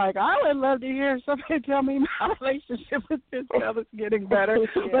you. I'm like, I would love to hear somebody tell me my relationship with this fella's getting better.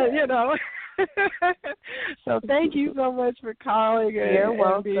 But, you know. So thank you so much for calling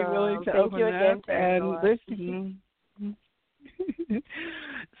and being willing to open up and listening.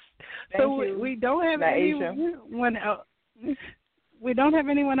 So we don't have anyone else. We don't have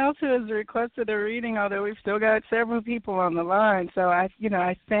anyone else who has requested a reading, although we've still got several people on the line. So I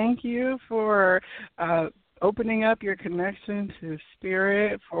thank you for opening up your connection to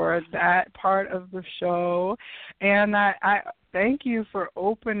spirit for that part of the show, and I thank you for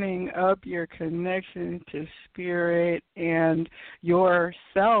opening up your connection to spirit and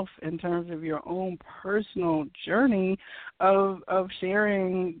yourself in terms of your own personal journey of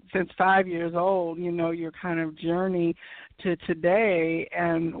sharing since 5 years old, you know, your kind of journey to today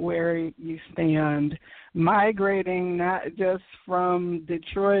and where you stand, migrating not just from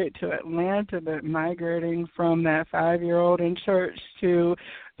Detroit to Atlanta, but migrating from that 5-year-old in church to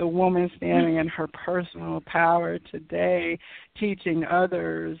the woman standing in her personal power today, teaching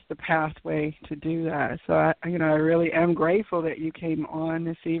others the pathway to do that. So, I really am grateful that you came on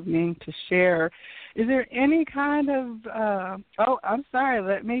this evening to share. Is there any kind of, I'm sorry,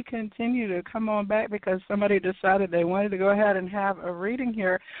 let me continue to come on back because somebody decided they wanted to go ahead and have a reading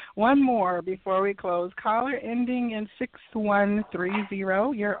here. One more before we close. Caller ending in 6130.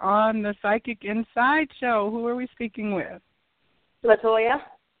 You're on the Psychic Inside Show. Who are we speaking with? Latoya.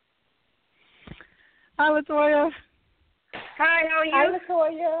 Hi, Latoya. Hi, how are you? Hi,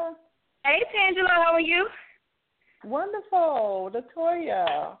 Latoya. Hey, Tangela, how are you? Wonderful,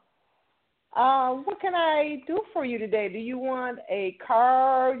 Latoya. What can I do for you today? Do you want a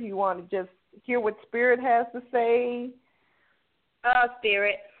card? You want to just hear what Spirit has to say?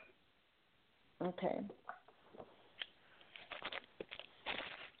 Spirit. Okay.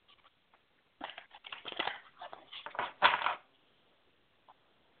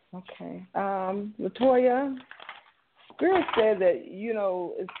 Okay. Latoya, Spirit said that, you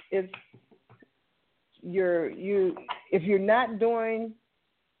know, if you're not doing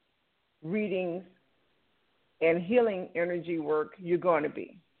readings and healing energy work, you're going to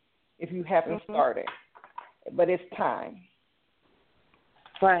be if you haven't started. But it's time.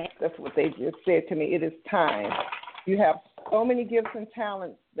 Right. That's what they just said to me. It is time. You have so many gifts and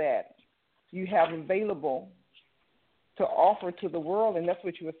talents that you have available to offer to the world, and that's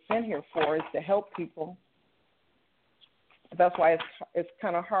what you were sent here for, is to help people. That's why it's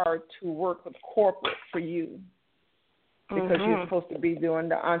kind of hard to work with corporate for you, because you're supposed to be doing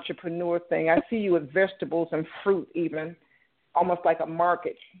the entrepreneur thing. I see you with vegetables and fruit even, almost like a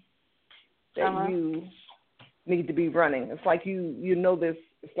market that you need to be running. It's like you know this.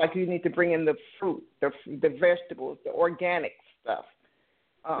 It's like you need to bring in the fruit, the vegetables, the organic stuff.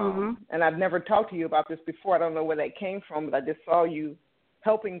 And I've never talked to you about this before. I don't know where that came from, but I just saw you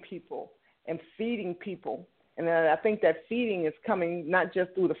helping people and feeding people. And I think that feeding is coming not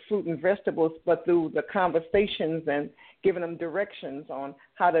just through the fruit and vegetables, but through the conversations and giving them directions on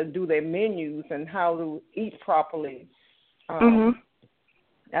how to do their menus and how to eat properly. I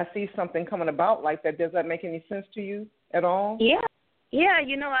see something coming about like that. Does that make any sense to you at all? Yeah,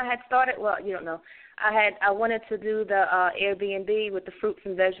 you know, I had started, well, you don't know, I wanted to do the Airbnb with the fruits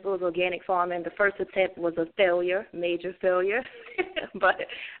and vegetables, organic farming. The first attempt was a failure, major failure, but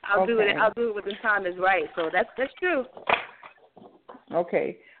I'll do it when the time is right. So that's true.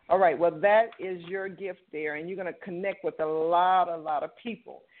 Okay. All right. Well, that is your gift there, and you're going to connect with a lot of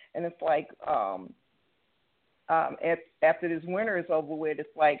people. And it's like after this winter is over with,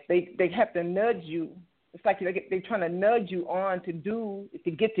 it's like they have to nudge you. It's like they're trying to nudge you on to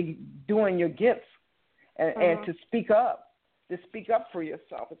get to doing your gifts and to speak up for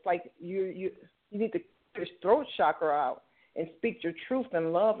yourself. It's like you need to get your throat chakra out and speak your truth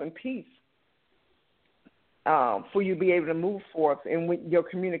and love and peace for you to be able to move forth in with your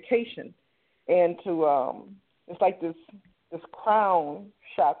communication. And to it's like this crown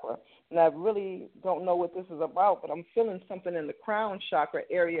chakra. And I really don't know what this is about, but I'm feeling something in the crown chakra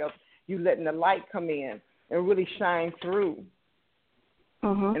area of you letting the light come in. and really shine through.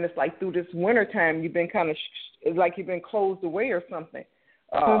 Mm-hmm. And it's like through this winter time, you've been kind of, it's like you've been closed away or something.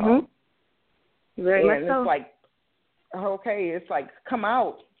 Very much and so. it's like, okay, it's like come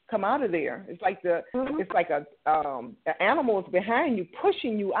out of there. It's like it's like an animal is behind you,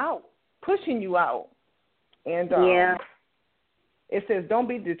 pushing you out. And it says, don't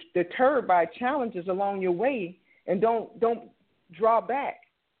be deterred by challenges along your way, and don't draw back.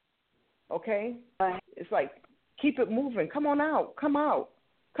 Okay, it's like keep it moving. Come on out. Come out.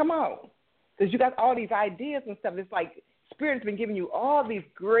 Because you got all these ideas and stuff. It's like Spirit's been giving you all these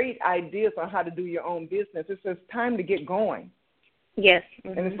great ideas on how to do your own business. It's just time to get going. Yes.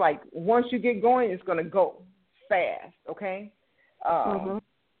 And it's like once you get going, it's going to go fast. Okay.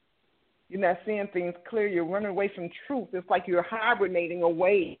 You're not seeing things clear. You're running away from truth. It's like you're hibernating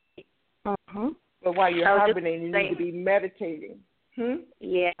away. But while you're hibernating, you need to be meditating.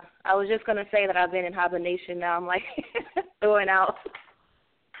 Yeah, I was just going to say that I've been in hibernation now. I'm like throwing out.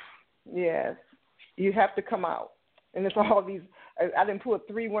 Yes, you have to come out. And it's all these, I didn't put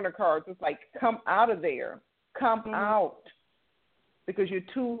 3 winter cards. It's like, come out of there. Come out. Because you're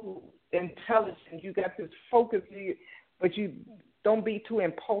too intelligent. You got this focus, but you don't be too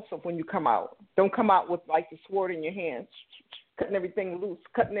impulsive when you come out. Don't come out with like the sword in your hand, cutting everything loose,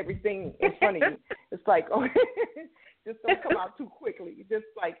 cutting everything in front of you. It's like, oh, just don't come out too quickly. Just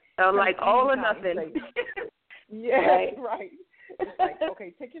like like all or nothing. Yes, right. It's like,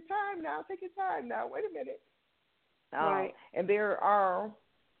 okay, take your time now. Wait a minute. Right. And there are,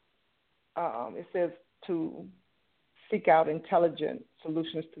 it says to seek out intelligent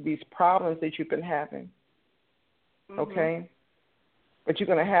solutions to these problems that you've been having. Okay? But you're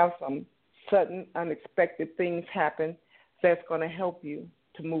going to have some sudden, unexpected things happen that's going to help you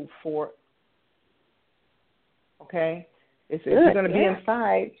to move forward. Okay? It says you're going to be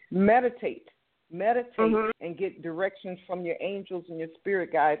inside, meditate and get directions from your angels and your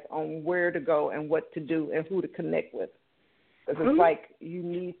spirit guides on where to go and what to do and who to connect with. Because it's like you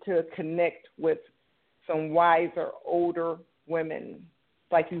need to connect with some wiser, older women.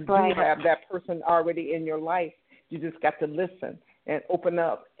 It's like you do have that person already in your life. You just got to listen and open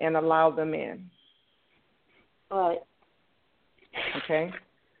up and allow them in. Right. Okay?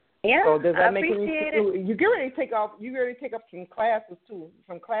 Yeah, so does that I make appreciate it. You get ready to take off. You get ready to take up some classes too.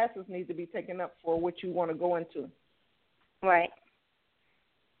 Some classes need to be taken up for what you want to go into. Right.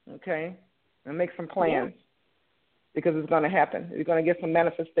 Okay, and make some plans because it's going to happen. You're going to get some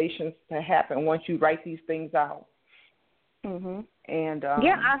manifestations to happen once you write these things out. And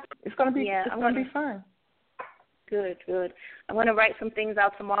it's going to be fun. Good. I'm going to write some things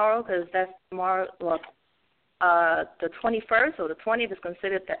out tomorrow because that's tomorrow. Well, the 21st or the 20th is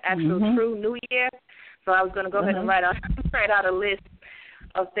considered the actual true New Year. So I was going to go ahead and write out a list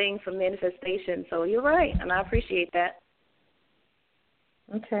of things for manifestation. So you're right, and I appreciate that.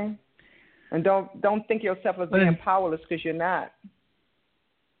 Okay. And don't think yourself as being powerless because you're not.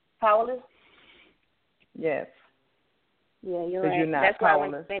 Powerless? Yes. Yeah, you're right. You're not That's powerless.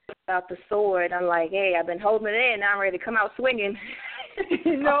 why when you think about the sword, I'm like, hey, I've been holding it in. Now I'm ready to come out swinging.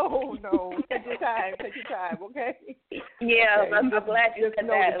 No. Take your time, okay? Yeah, okay. I'm glad you said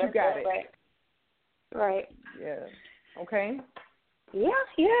that. You got it. Right. Yeah. Okay? Yeah,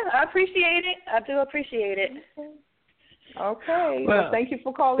 I appreciate it. I do appreciate it. Okay. Well, thank you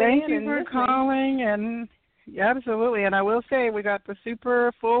for calling in. Thank you for calling, and absolutely. And I will say we got the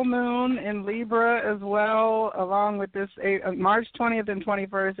super full moon in Libra as well, along with this March 20th and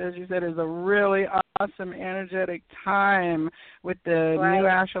 21st, as you said, is a really awesome, energetic time with the new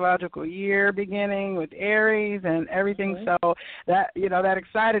astrological year beginning with Aries and everything. So that, that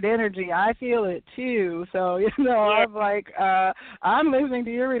excited energy, I feel it too. So, I'm like, I'm listening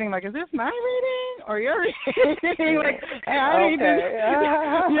to your reading, like, is this my reading or your reading? Like, hey, I need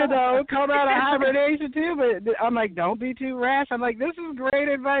to, come out of hibernation too, but I'm like, don't be too rash. I'm like, this is great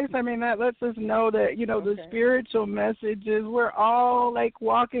advice. I mean, that lets us know that, the spiritual messages, we're all like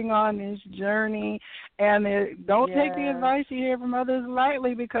walking on this journey. And don't take the advice you hear from others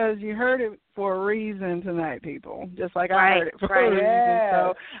lightly because you heard it for a reason tonight, people, just like I heard it for a reason.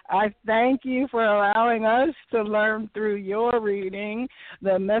 So I thank you for allowing us to learn through your reading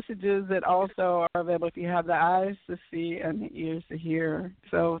the messages that also are available if you have the eyes to see and the ears to hear.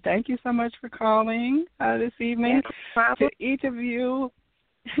 So thank you so much for calling this evening. To each of you,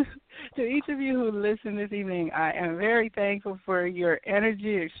 To each of you who listened this evening, I am very thankful for your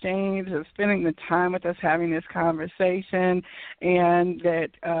energy exchange of spending the time with us having this conversation, and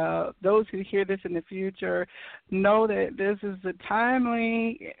that those who hear this in the future know that this is a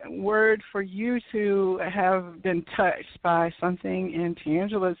timely word for you to have been touched by something in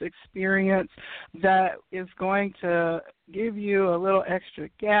Tangela's experience that is going to give you a little extra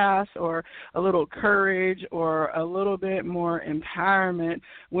gas or a little courage or a little bit more empowerment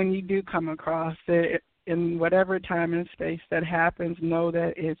when you do come across it. In whatever time and space that happens, know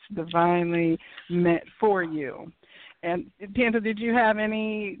that it's divinely meant for you. And Tangela, did you have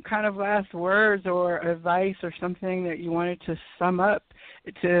any kind of last words or advice or something that you wanted to sum up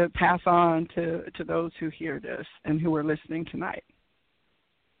to pass on to those who hear this and who are listening tonight?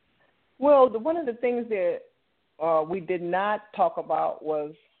 Well, one of the things that we did not talk about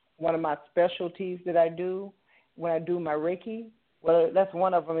was one of my specialties that I do when I do my Reiki. Well, that's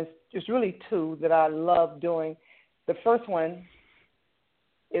one of them. It's really two that I love doing. The first one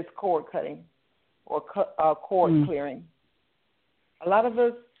is cord cutting or cord clearing. A lot of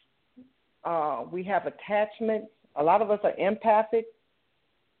us, we have attachments. A lot of us are empathic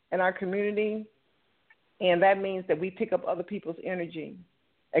in our community, and that means that we pick up other people's energy,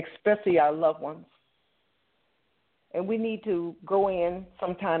 especially our loved ones. And we need to go in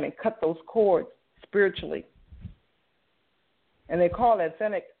sometime and cut those cords spiritually. And they call it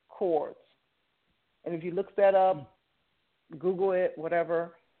authentic cords. And if you look that up, Google it,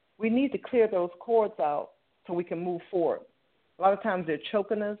 whatever, we need to clear those cords out so we can move forward. A lot of times they're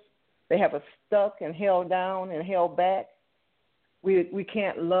choking us. They have us stuck and held down and held back. We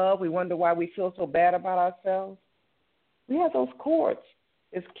can't love. We wonder why we feel so bad about ourselves. We have those cords.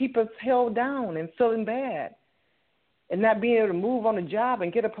 It's keep us held down and feeling bad and not being able to move on a job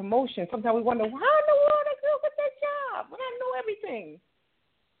and get a promotion. Sometimes we wonder, why in the world I go get that job when I know everything?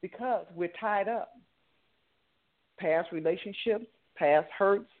 Because we're tied up. Past relationships, past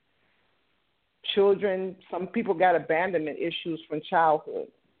hurts, children. Some people got abandonment issues from childhood.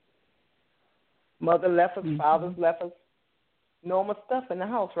 Mother left us, fathers left us. Normal stuff in the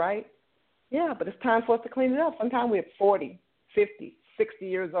house, right? Yeah, but it's time for us to clean it up. Sometimes we're 40, 50, 60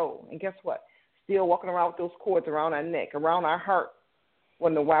 years old. And guess what? Still walking around with those cords around our neck, around our heart,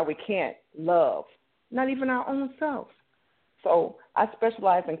 wondering why we can't love, not even our own selves. So I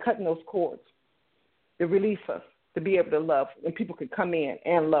specialize in cutting those cords to release us, to be able to love, and people can come in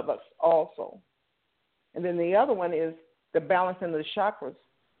and love us also. And then the other one is the balancing of the chakras,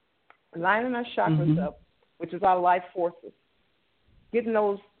 lining our chakras up, which is our life forces, getting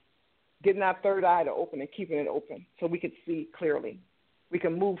our third eye to open and keeping it open so we can see clearly. We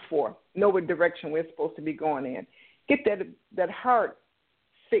can move forward, know what direction we're supposed to be going in. Get that heart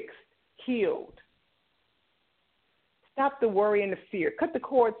fixed, healed. Stop the worry and the fear. Cut the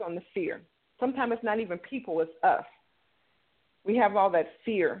cords on the fear. Sometimes it's not even people, it's us. We have all that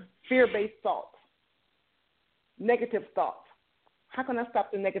fear-based thoughts, negative thoughts. How can I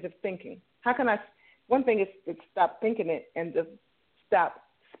stop the negative thinking? One thing is to stop thinking it and just stop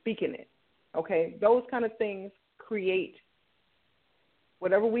speaking it, okay? Those kind of things create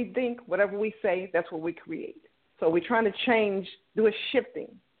whatever we think, whatever we say, that's what we create. So we're trying to change, do a shifting,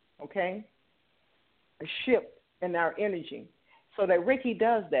 okay? A shift in our energy. So that Reiki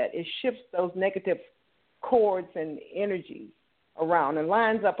does that. It shifts those negative cords and energies around and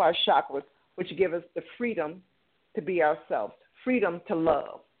lines up our chakras, which give us the freedom to be ourselves, freedom to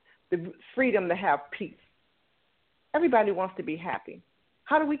love, the freedom to have peace. Everybody wants to be happy.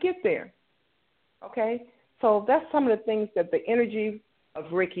 How do we get there? Okay? So that's some of the things that the energy of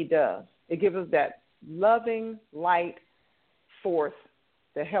Reiki does. It gives us that loving, light force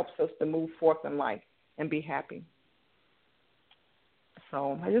that helps us to move forth in life and be happy.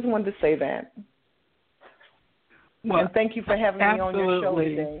 So I just wanted to say that. Well, and thank you for having me on your show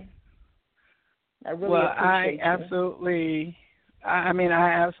today. I really appreciate you.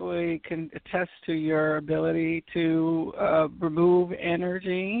 I absolutely can attest to your ability to remove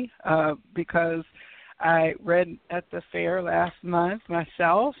energy because I read at the fair last month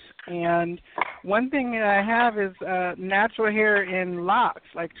myself, and one thing that I have is natural hair in locks,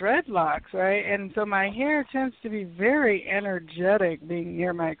 like dreadlocks, right? And so my hair tends to be very energetic being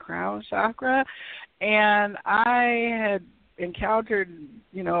near my crown chakra, and I had encountered,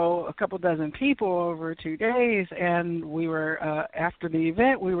 a couple dozen people over 2 days, and we were, after the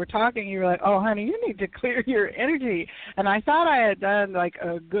event, we were talking, you were like, oh, honey, you need to clear your energy. And I thought I had done, like,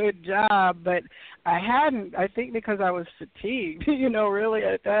 a good job, but I hadn't, I think because I was fatigued, really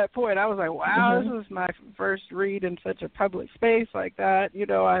at that point. I was like, wow, This is my first read in such a public space like that.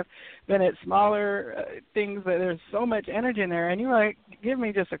 I've been at smaller things, but there's so much energy in there. And you're like, give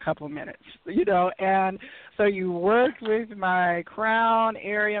me just a couple minutes, And so you worked with my crown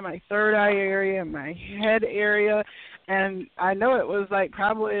area, my third eye area, my head area. And I know it was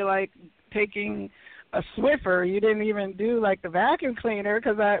probably like taking a Swiffer. You didn't even do like the vacuum cleaner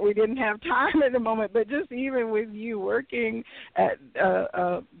because we didn't have time at the moment. But just even with you working at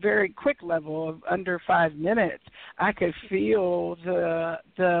a very quick level of under 5 minutes, I could feel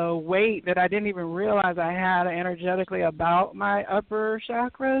the weight that I didn't even realize I had energetically about my upper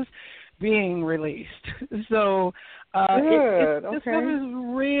chakras being released. So this stuff is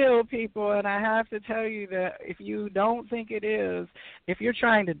real, people, and I have to tell you that if you don't think it is, if you're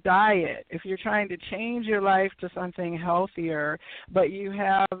trying to diet, if you're trying to change your life to something healthier, but you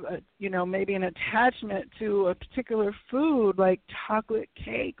have, maybe an attachment to a particular food like chocolate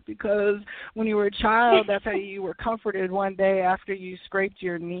cake because when you were a child, that's how you were comforted one day after you scraped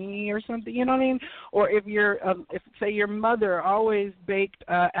your knee or something, you know what I mean? Or if say your mother always baked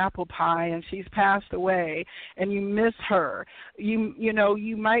apple pie and she's passed away and you miss her,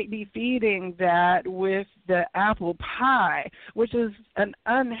 you might be feeding that with the apple pie, which is an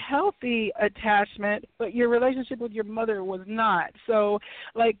unhealthy attachment, but your relationship with your mother was not. So,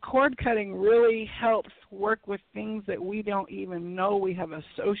 cord cutting really helps work with things that we don't even know we have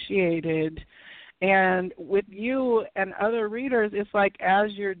associated. And with you and other readers, it's like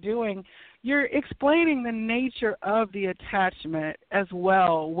as you're explaining the nature of the attachment as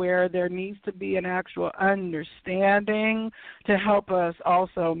well, where there needs to be an actual understanding to help us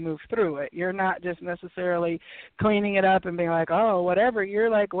also move through it. You're not just necessarily cleaning it up and being like, oh, whatever. You're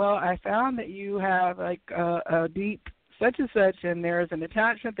like, well, I found that you have a deep such and such, and there's an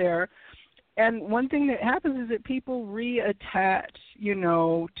attachment there. And one thing that happens is that people reattach,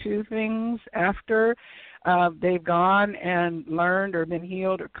 to things after they've gone and learned or been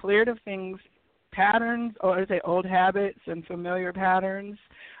healed or cleared of things. Patterns, or I say old habits and familiar patterns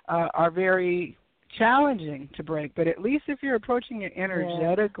are very challenging to break. But at least if you're approaching it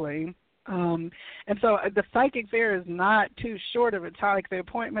energetically, and so the psychic fair is not too short of a time. Like the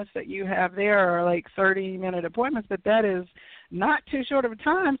appointments that you have there are like 30-minute appointments, but that is not too short of a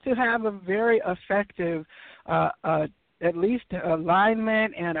time to have a very effective at least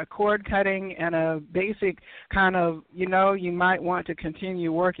alignment and a cord cutting and a basic kind of, you might want to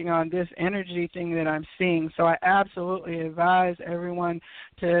continue working on this energy thing that I'm seeing. So I absolutely advise everyone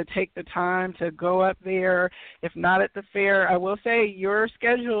to take the time to go up there. If not at the fair, I will say your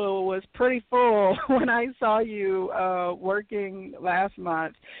schedule was pretty full when I saw you working last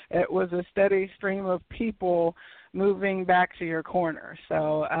month. It was a steady stream of people moving back to your corner.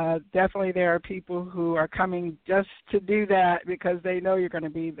 So definitely there are people who are coming just to do that because they know you're going to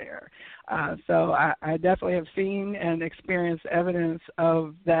be there. So I definitely have seen and experienced evidence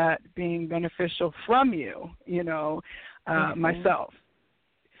of that being beneficial from you, myself.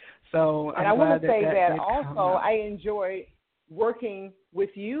 So and I want to say that also I enjoy working with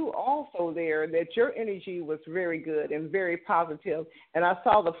you also there, that your energy was very good and very positive. And I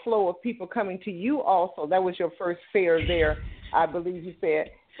saw the flow of people coming to you also. That was your first fair there, I believe you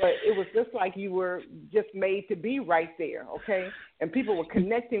said. But it was just like you were just made to be right there, okay? And people were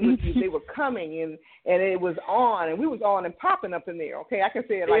connecting with you. They were coming, and it was on, and we was on and popping up in there, okay? I can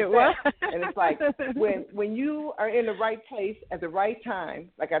say it like that. And it's like when you are in the right place at the right time,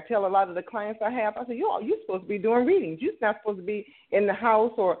 like I tell a lot of the clients I have, I say, you're supposed to be doing readings. You're not supposed to be in the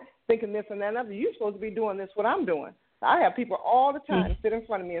house or thinking this and that and other. You're supposed to be doing this, what I'm doing. I have people all the time sit in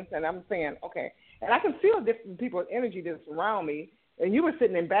front of me and I'm saying, okay. And I can feel different people's energy that's around me. And you were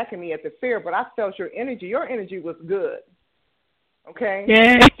sitting in back of me at the fair, but I felt your energy. Your energy was good. Okay?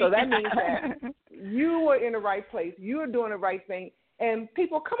 Yeah. So that means that you were in the right place. You were doing the right thing. And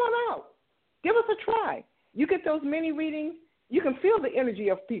people, come on out. Give us a try. You get those mini readings, you can feel the energy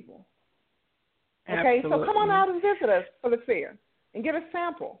of people. Okay? Absolutely. So come on out and visit us for the fair and get a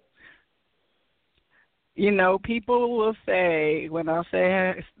sample. People will say, when I'll say,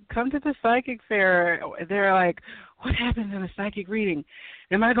 hey, come to the psychic fair, they're like, what happens in a psychic reading?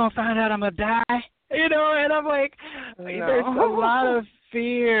 Am I going to find out I'm going to die? And I'm like, there's a lot of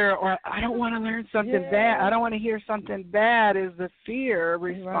fear, or I don't want to learn something bad. I don't want to hear something bad is the fear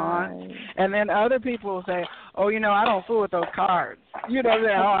response. Right. And then other people will say, oh, I don't fool with those cards. I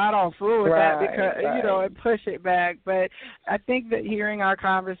don't fool with that because, and push it back. But I think that hearing our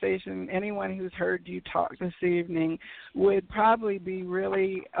conversation, anyone who's heard you talk this evening would probably be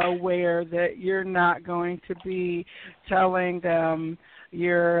really aware that you're not going to be telling them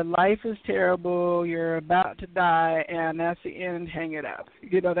your life is terrible, you're about to die, and that's the end, hang it up.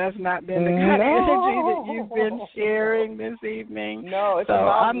 That's not been the kind of energy that you've been sharing this evening. No, it's about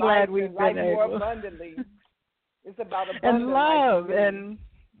I'm glad we've been able. More abundantly. It's about abundance. And love, and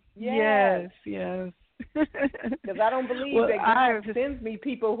yes. Because I don't believe that God sends me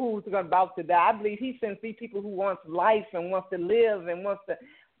people who's about to die. I believe He sends me people who wants life and wants to live and wants to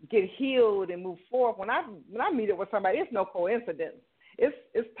get healed and move forward. When I meet up with somebody, it's no coincidence.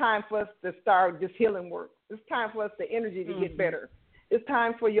 It's time for us to start this healing work. It's time for us the energy to get better. It's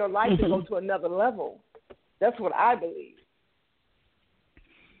time for your life to go to another level. That's what I believe.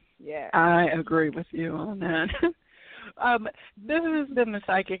 Yeah. I agree with you on that. This has been the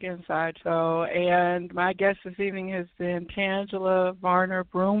Psychic Inside Show, and my guest this evening has been Tangela Varner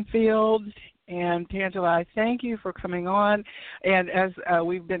Broomfield. And Tangela, I thank you for coming on. And as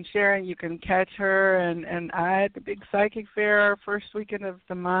we've been sharing, you can catch her and I at the Big Psychic Fair first weekend of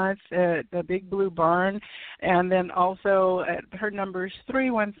the month at the Big Blue Barn. And then also at her number is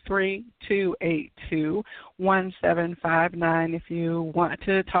 313-282-1759 if you want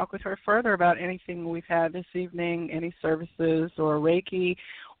to talk with her further about anything we've had this evening, any services or Reiki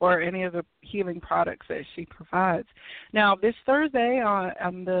or any of the healing products that she provides. Now, this Thursday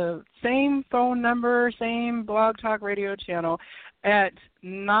on the same phone number, same Blog Talk Radio channel, at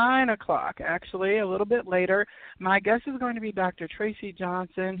 9 o'clock, actually, a little bit later, my guest is going to be Dr. Tracy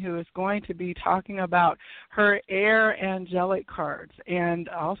Johnson, who is going to be talking about her air angelic cards. And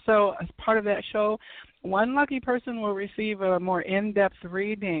also, as part of that show, one lucky person will receive a more in-depth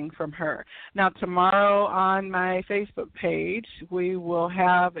reading from her. Now, tomorrow on my Facebook page, we will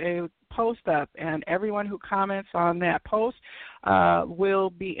have a post up, and everyone who comments on that post will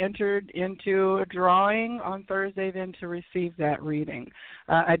be entered into a drawing on Thursday then to receive that reading.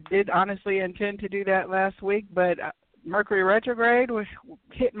 I did honestly intend to do that last week, but Mercury retrograde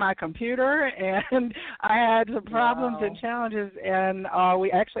hit my computer, and I had some problems and challenges, and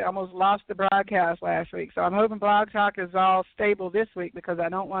we actually almost lost the broadcast last week. So I'm hoping Blog Talk is all stable this week because I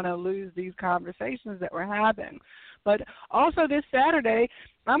don't want to lose these conversations that we're having. But also this Saturday,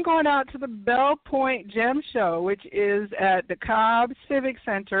 I'm going out to the Bell Point Gem Show, which is at the Cobb Civic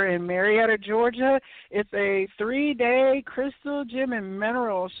Center in Marietta, Georgia. It's a 3-day crystal gem and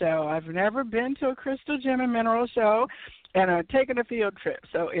mineral show. I've never been to a crystal gem and mineral show, and I'm taking a field trip.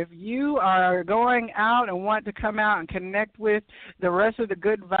 So if you are going out and want to come out and connect with the rest of the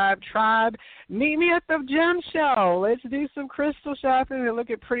Good Vibe tribe, meet me at the gem show. Let's do some crystal shopping and look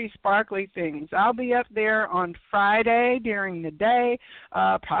at pretty sparkly things. I'll be up there on Friday during the day,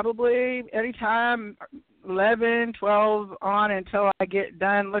 probably anytime 11, 12 on until I get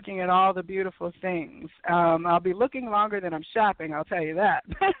done looking at all the beautiful things. I'll be looking longer than I'm shopping, I'll tell you that.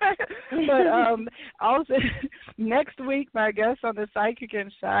 But also next week, my guest on the Psychic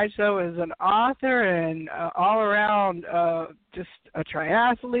Inside Show is an author and all-around just a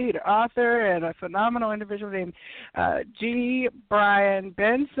triathlete, author, and a phenomenal individual named G. Brian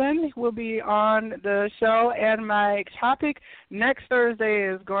Benson will be on the show. And my topic next Thursday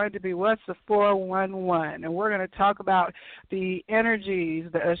is going to be What's the 411? And we're going to talk about the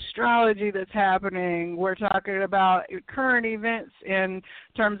energies, the astrology that's happening. We're talking about current events in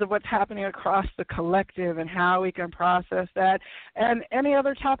terms of what's happening across the collective and how we can process that. And any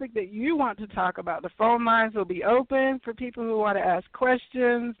other topic that you want to talk about. The phone lines will be open for people who want to ask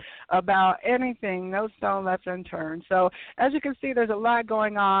questions about anything, no stone left unturned. So as you can see, there's a lot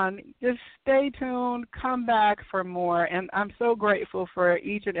going on. Just stay tuned, come back for more, and I'm so grateful for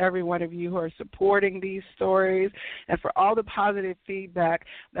each and every one of you who are supporting these stories and for all the positive feedback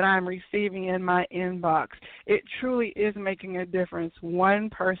that I'm receiving in my inbox. It truly is making a difference,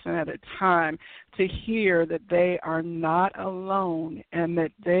 one person at a time, to hear that they are not alone and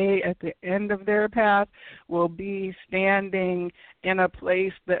that they, at the end of their path, will be standing in a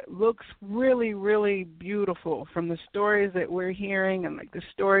place that looks really, really beautiful. From the stories that we're hearing and like the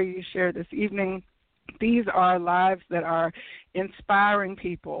story you shared this evening, these are lives that are inspiring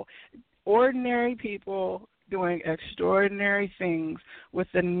people, ordinary people doing extraordinary things with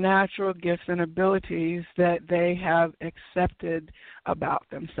the natural gifts and abilities that they have accepted about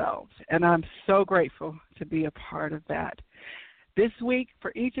themselves. And I'm so grateful to be a part of that. This week,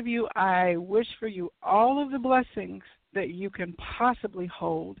 for each of you, I wish for you all of the blessings that you can possibly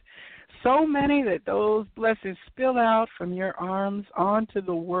hold. So many that those blessings spill out from your arms onto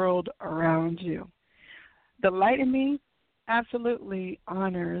the world around you. The light in me absolutely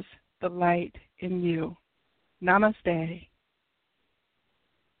honors the light in you. Namaste.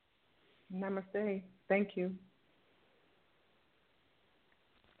 Namaste. Thank you.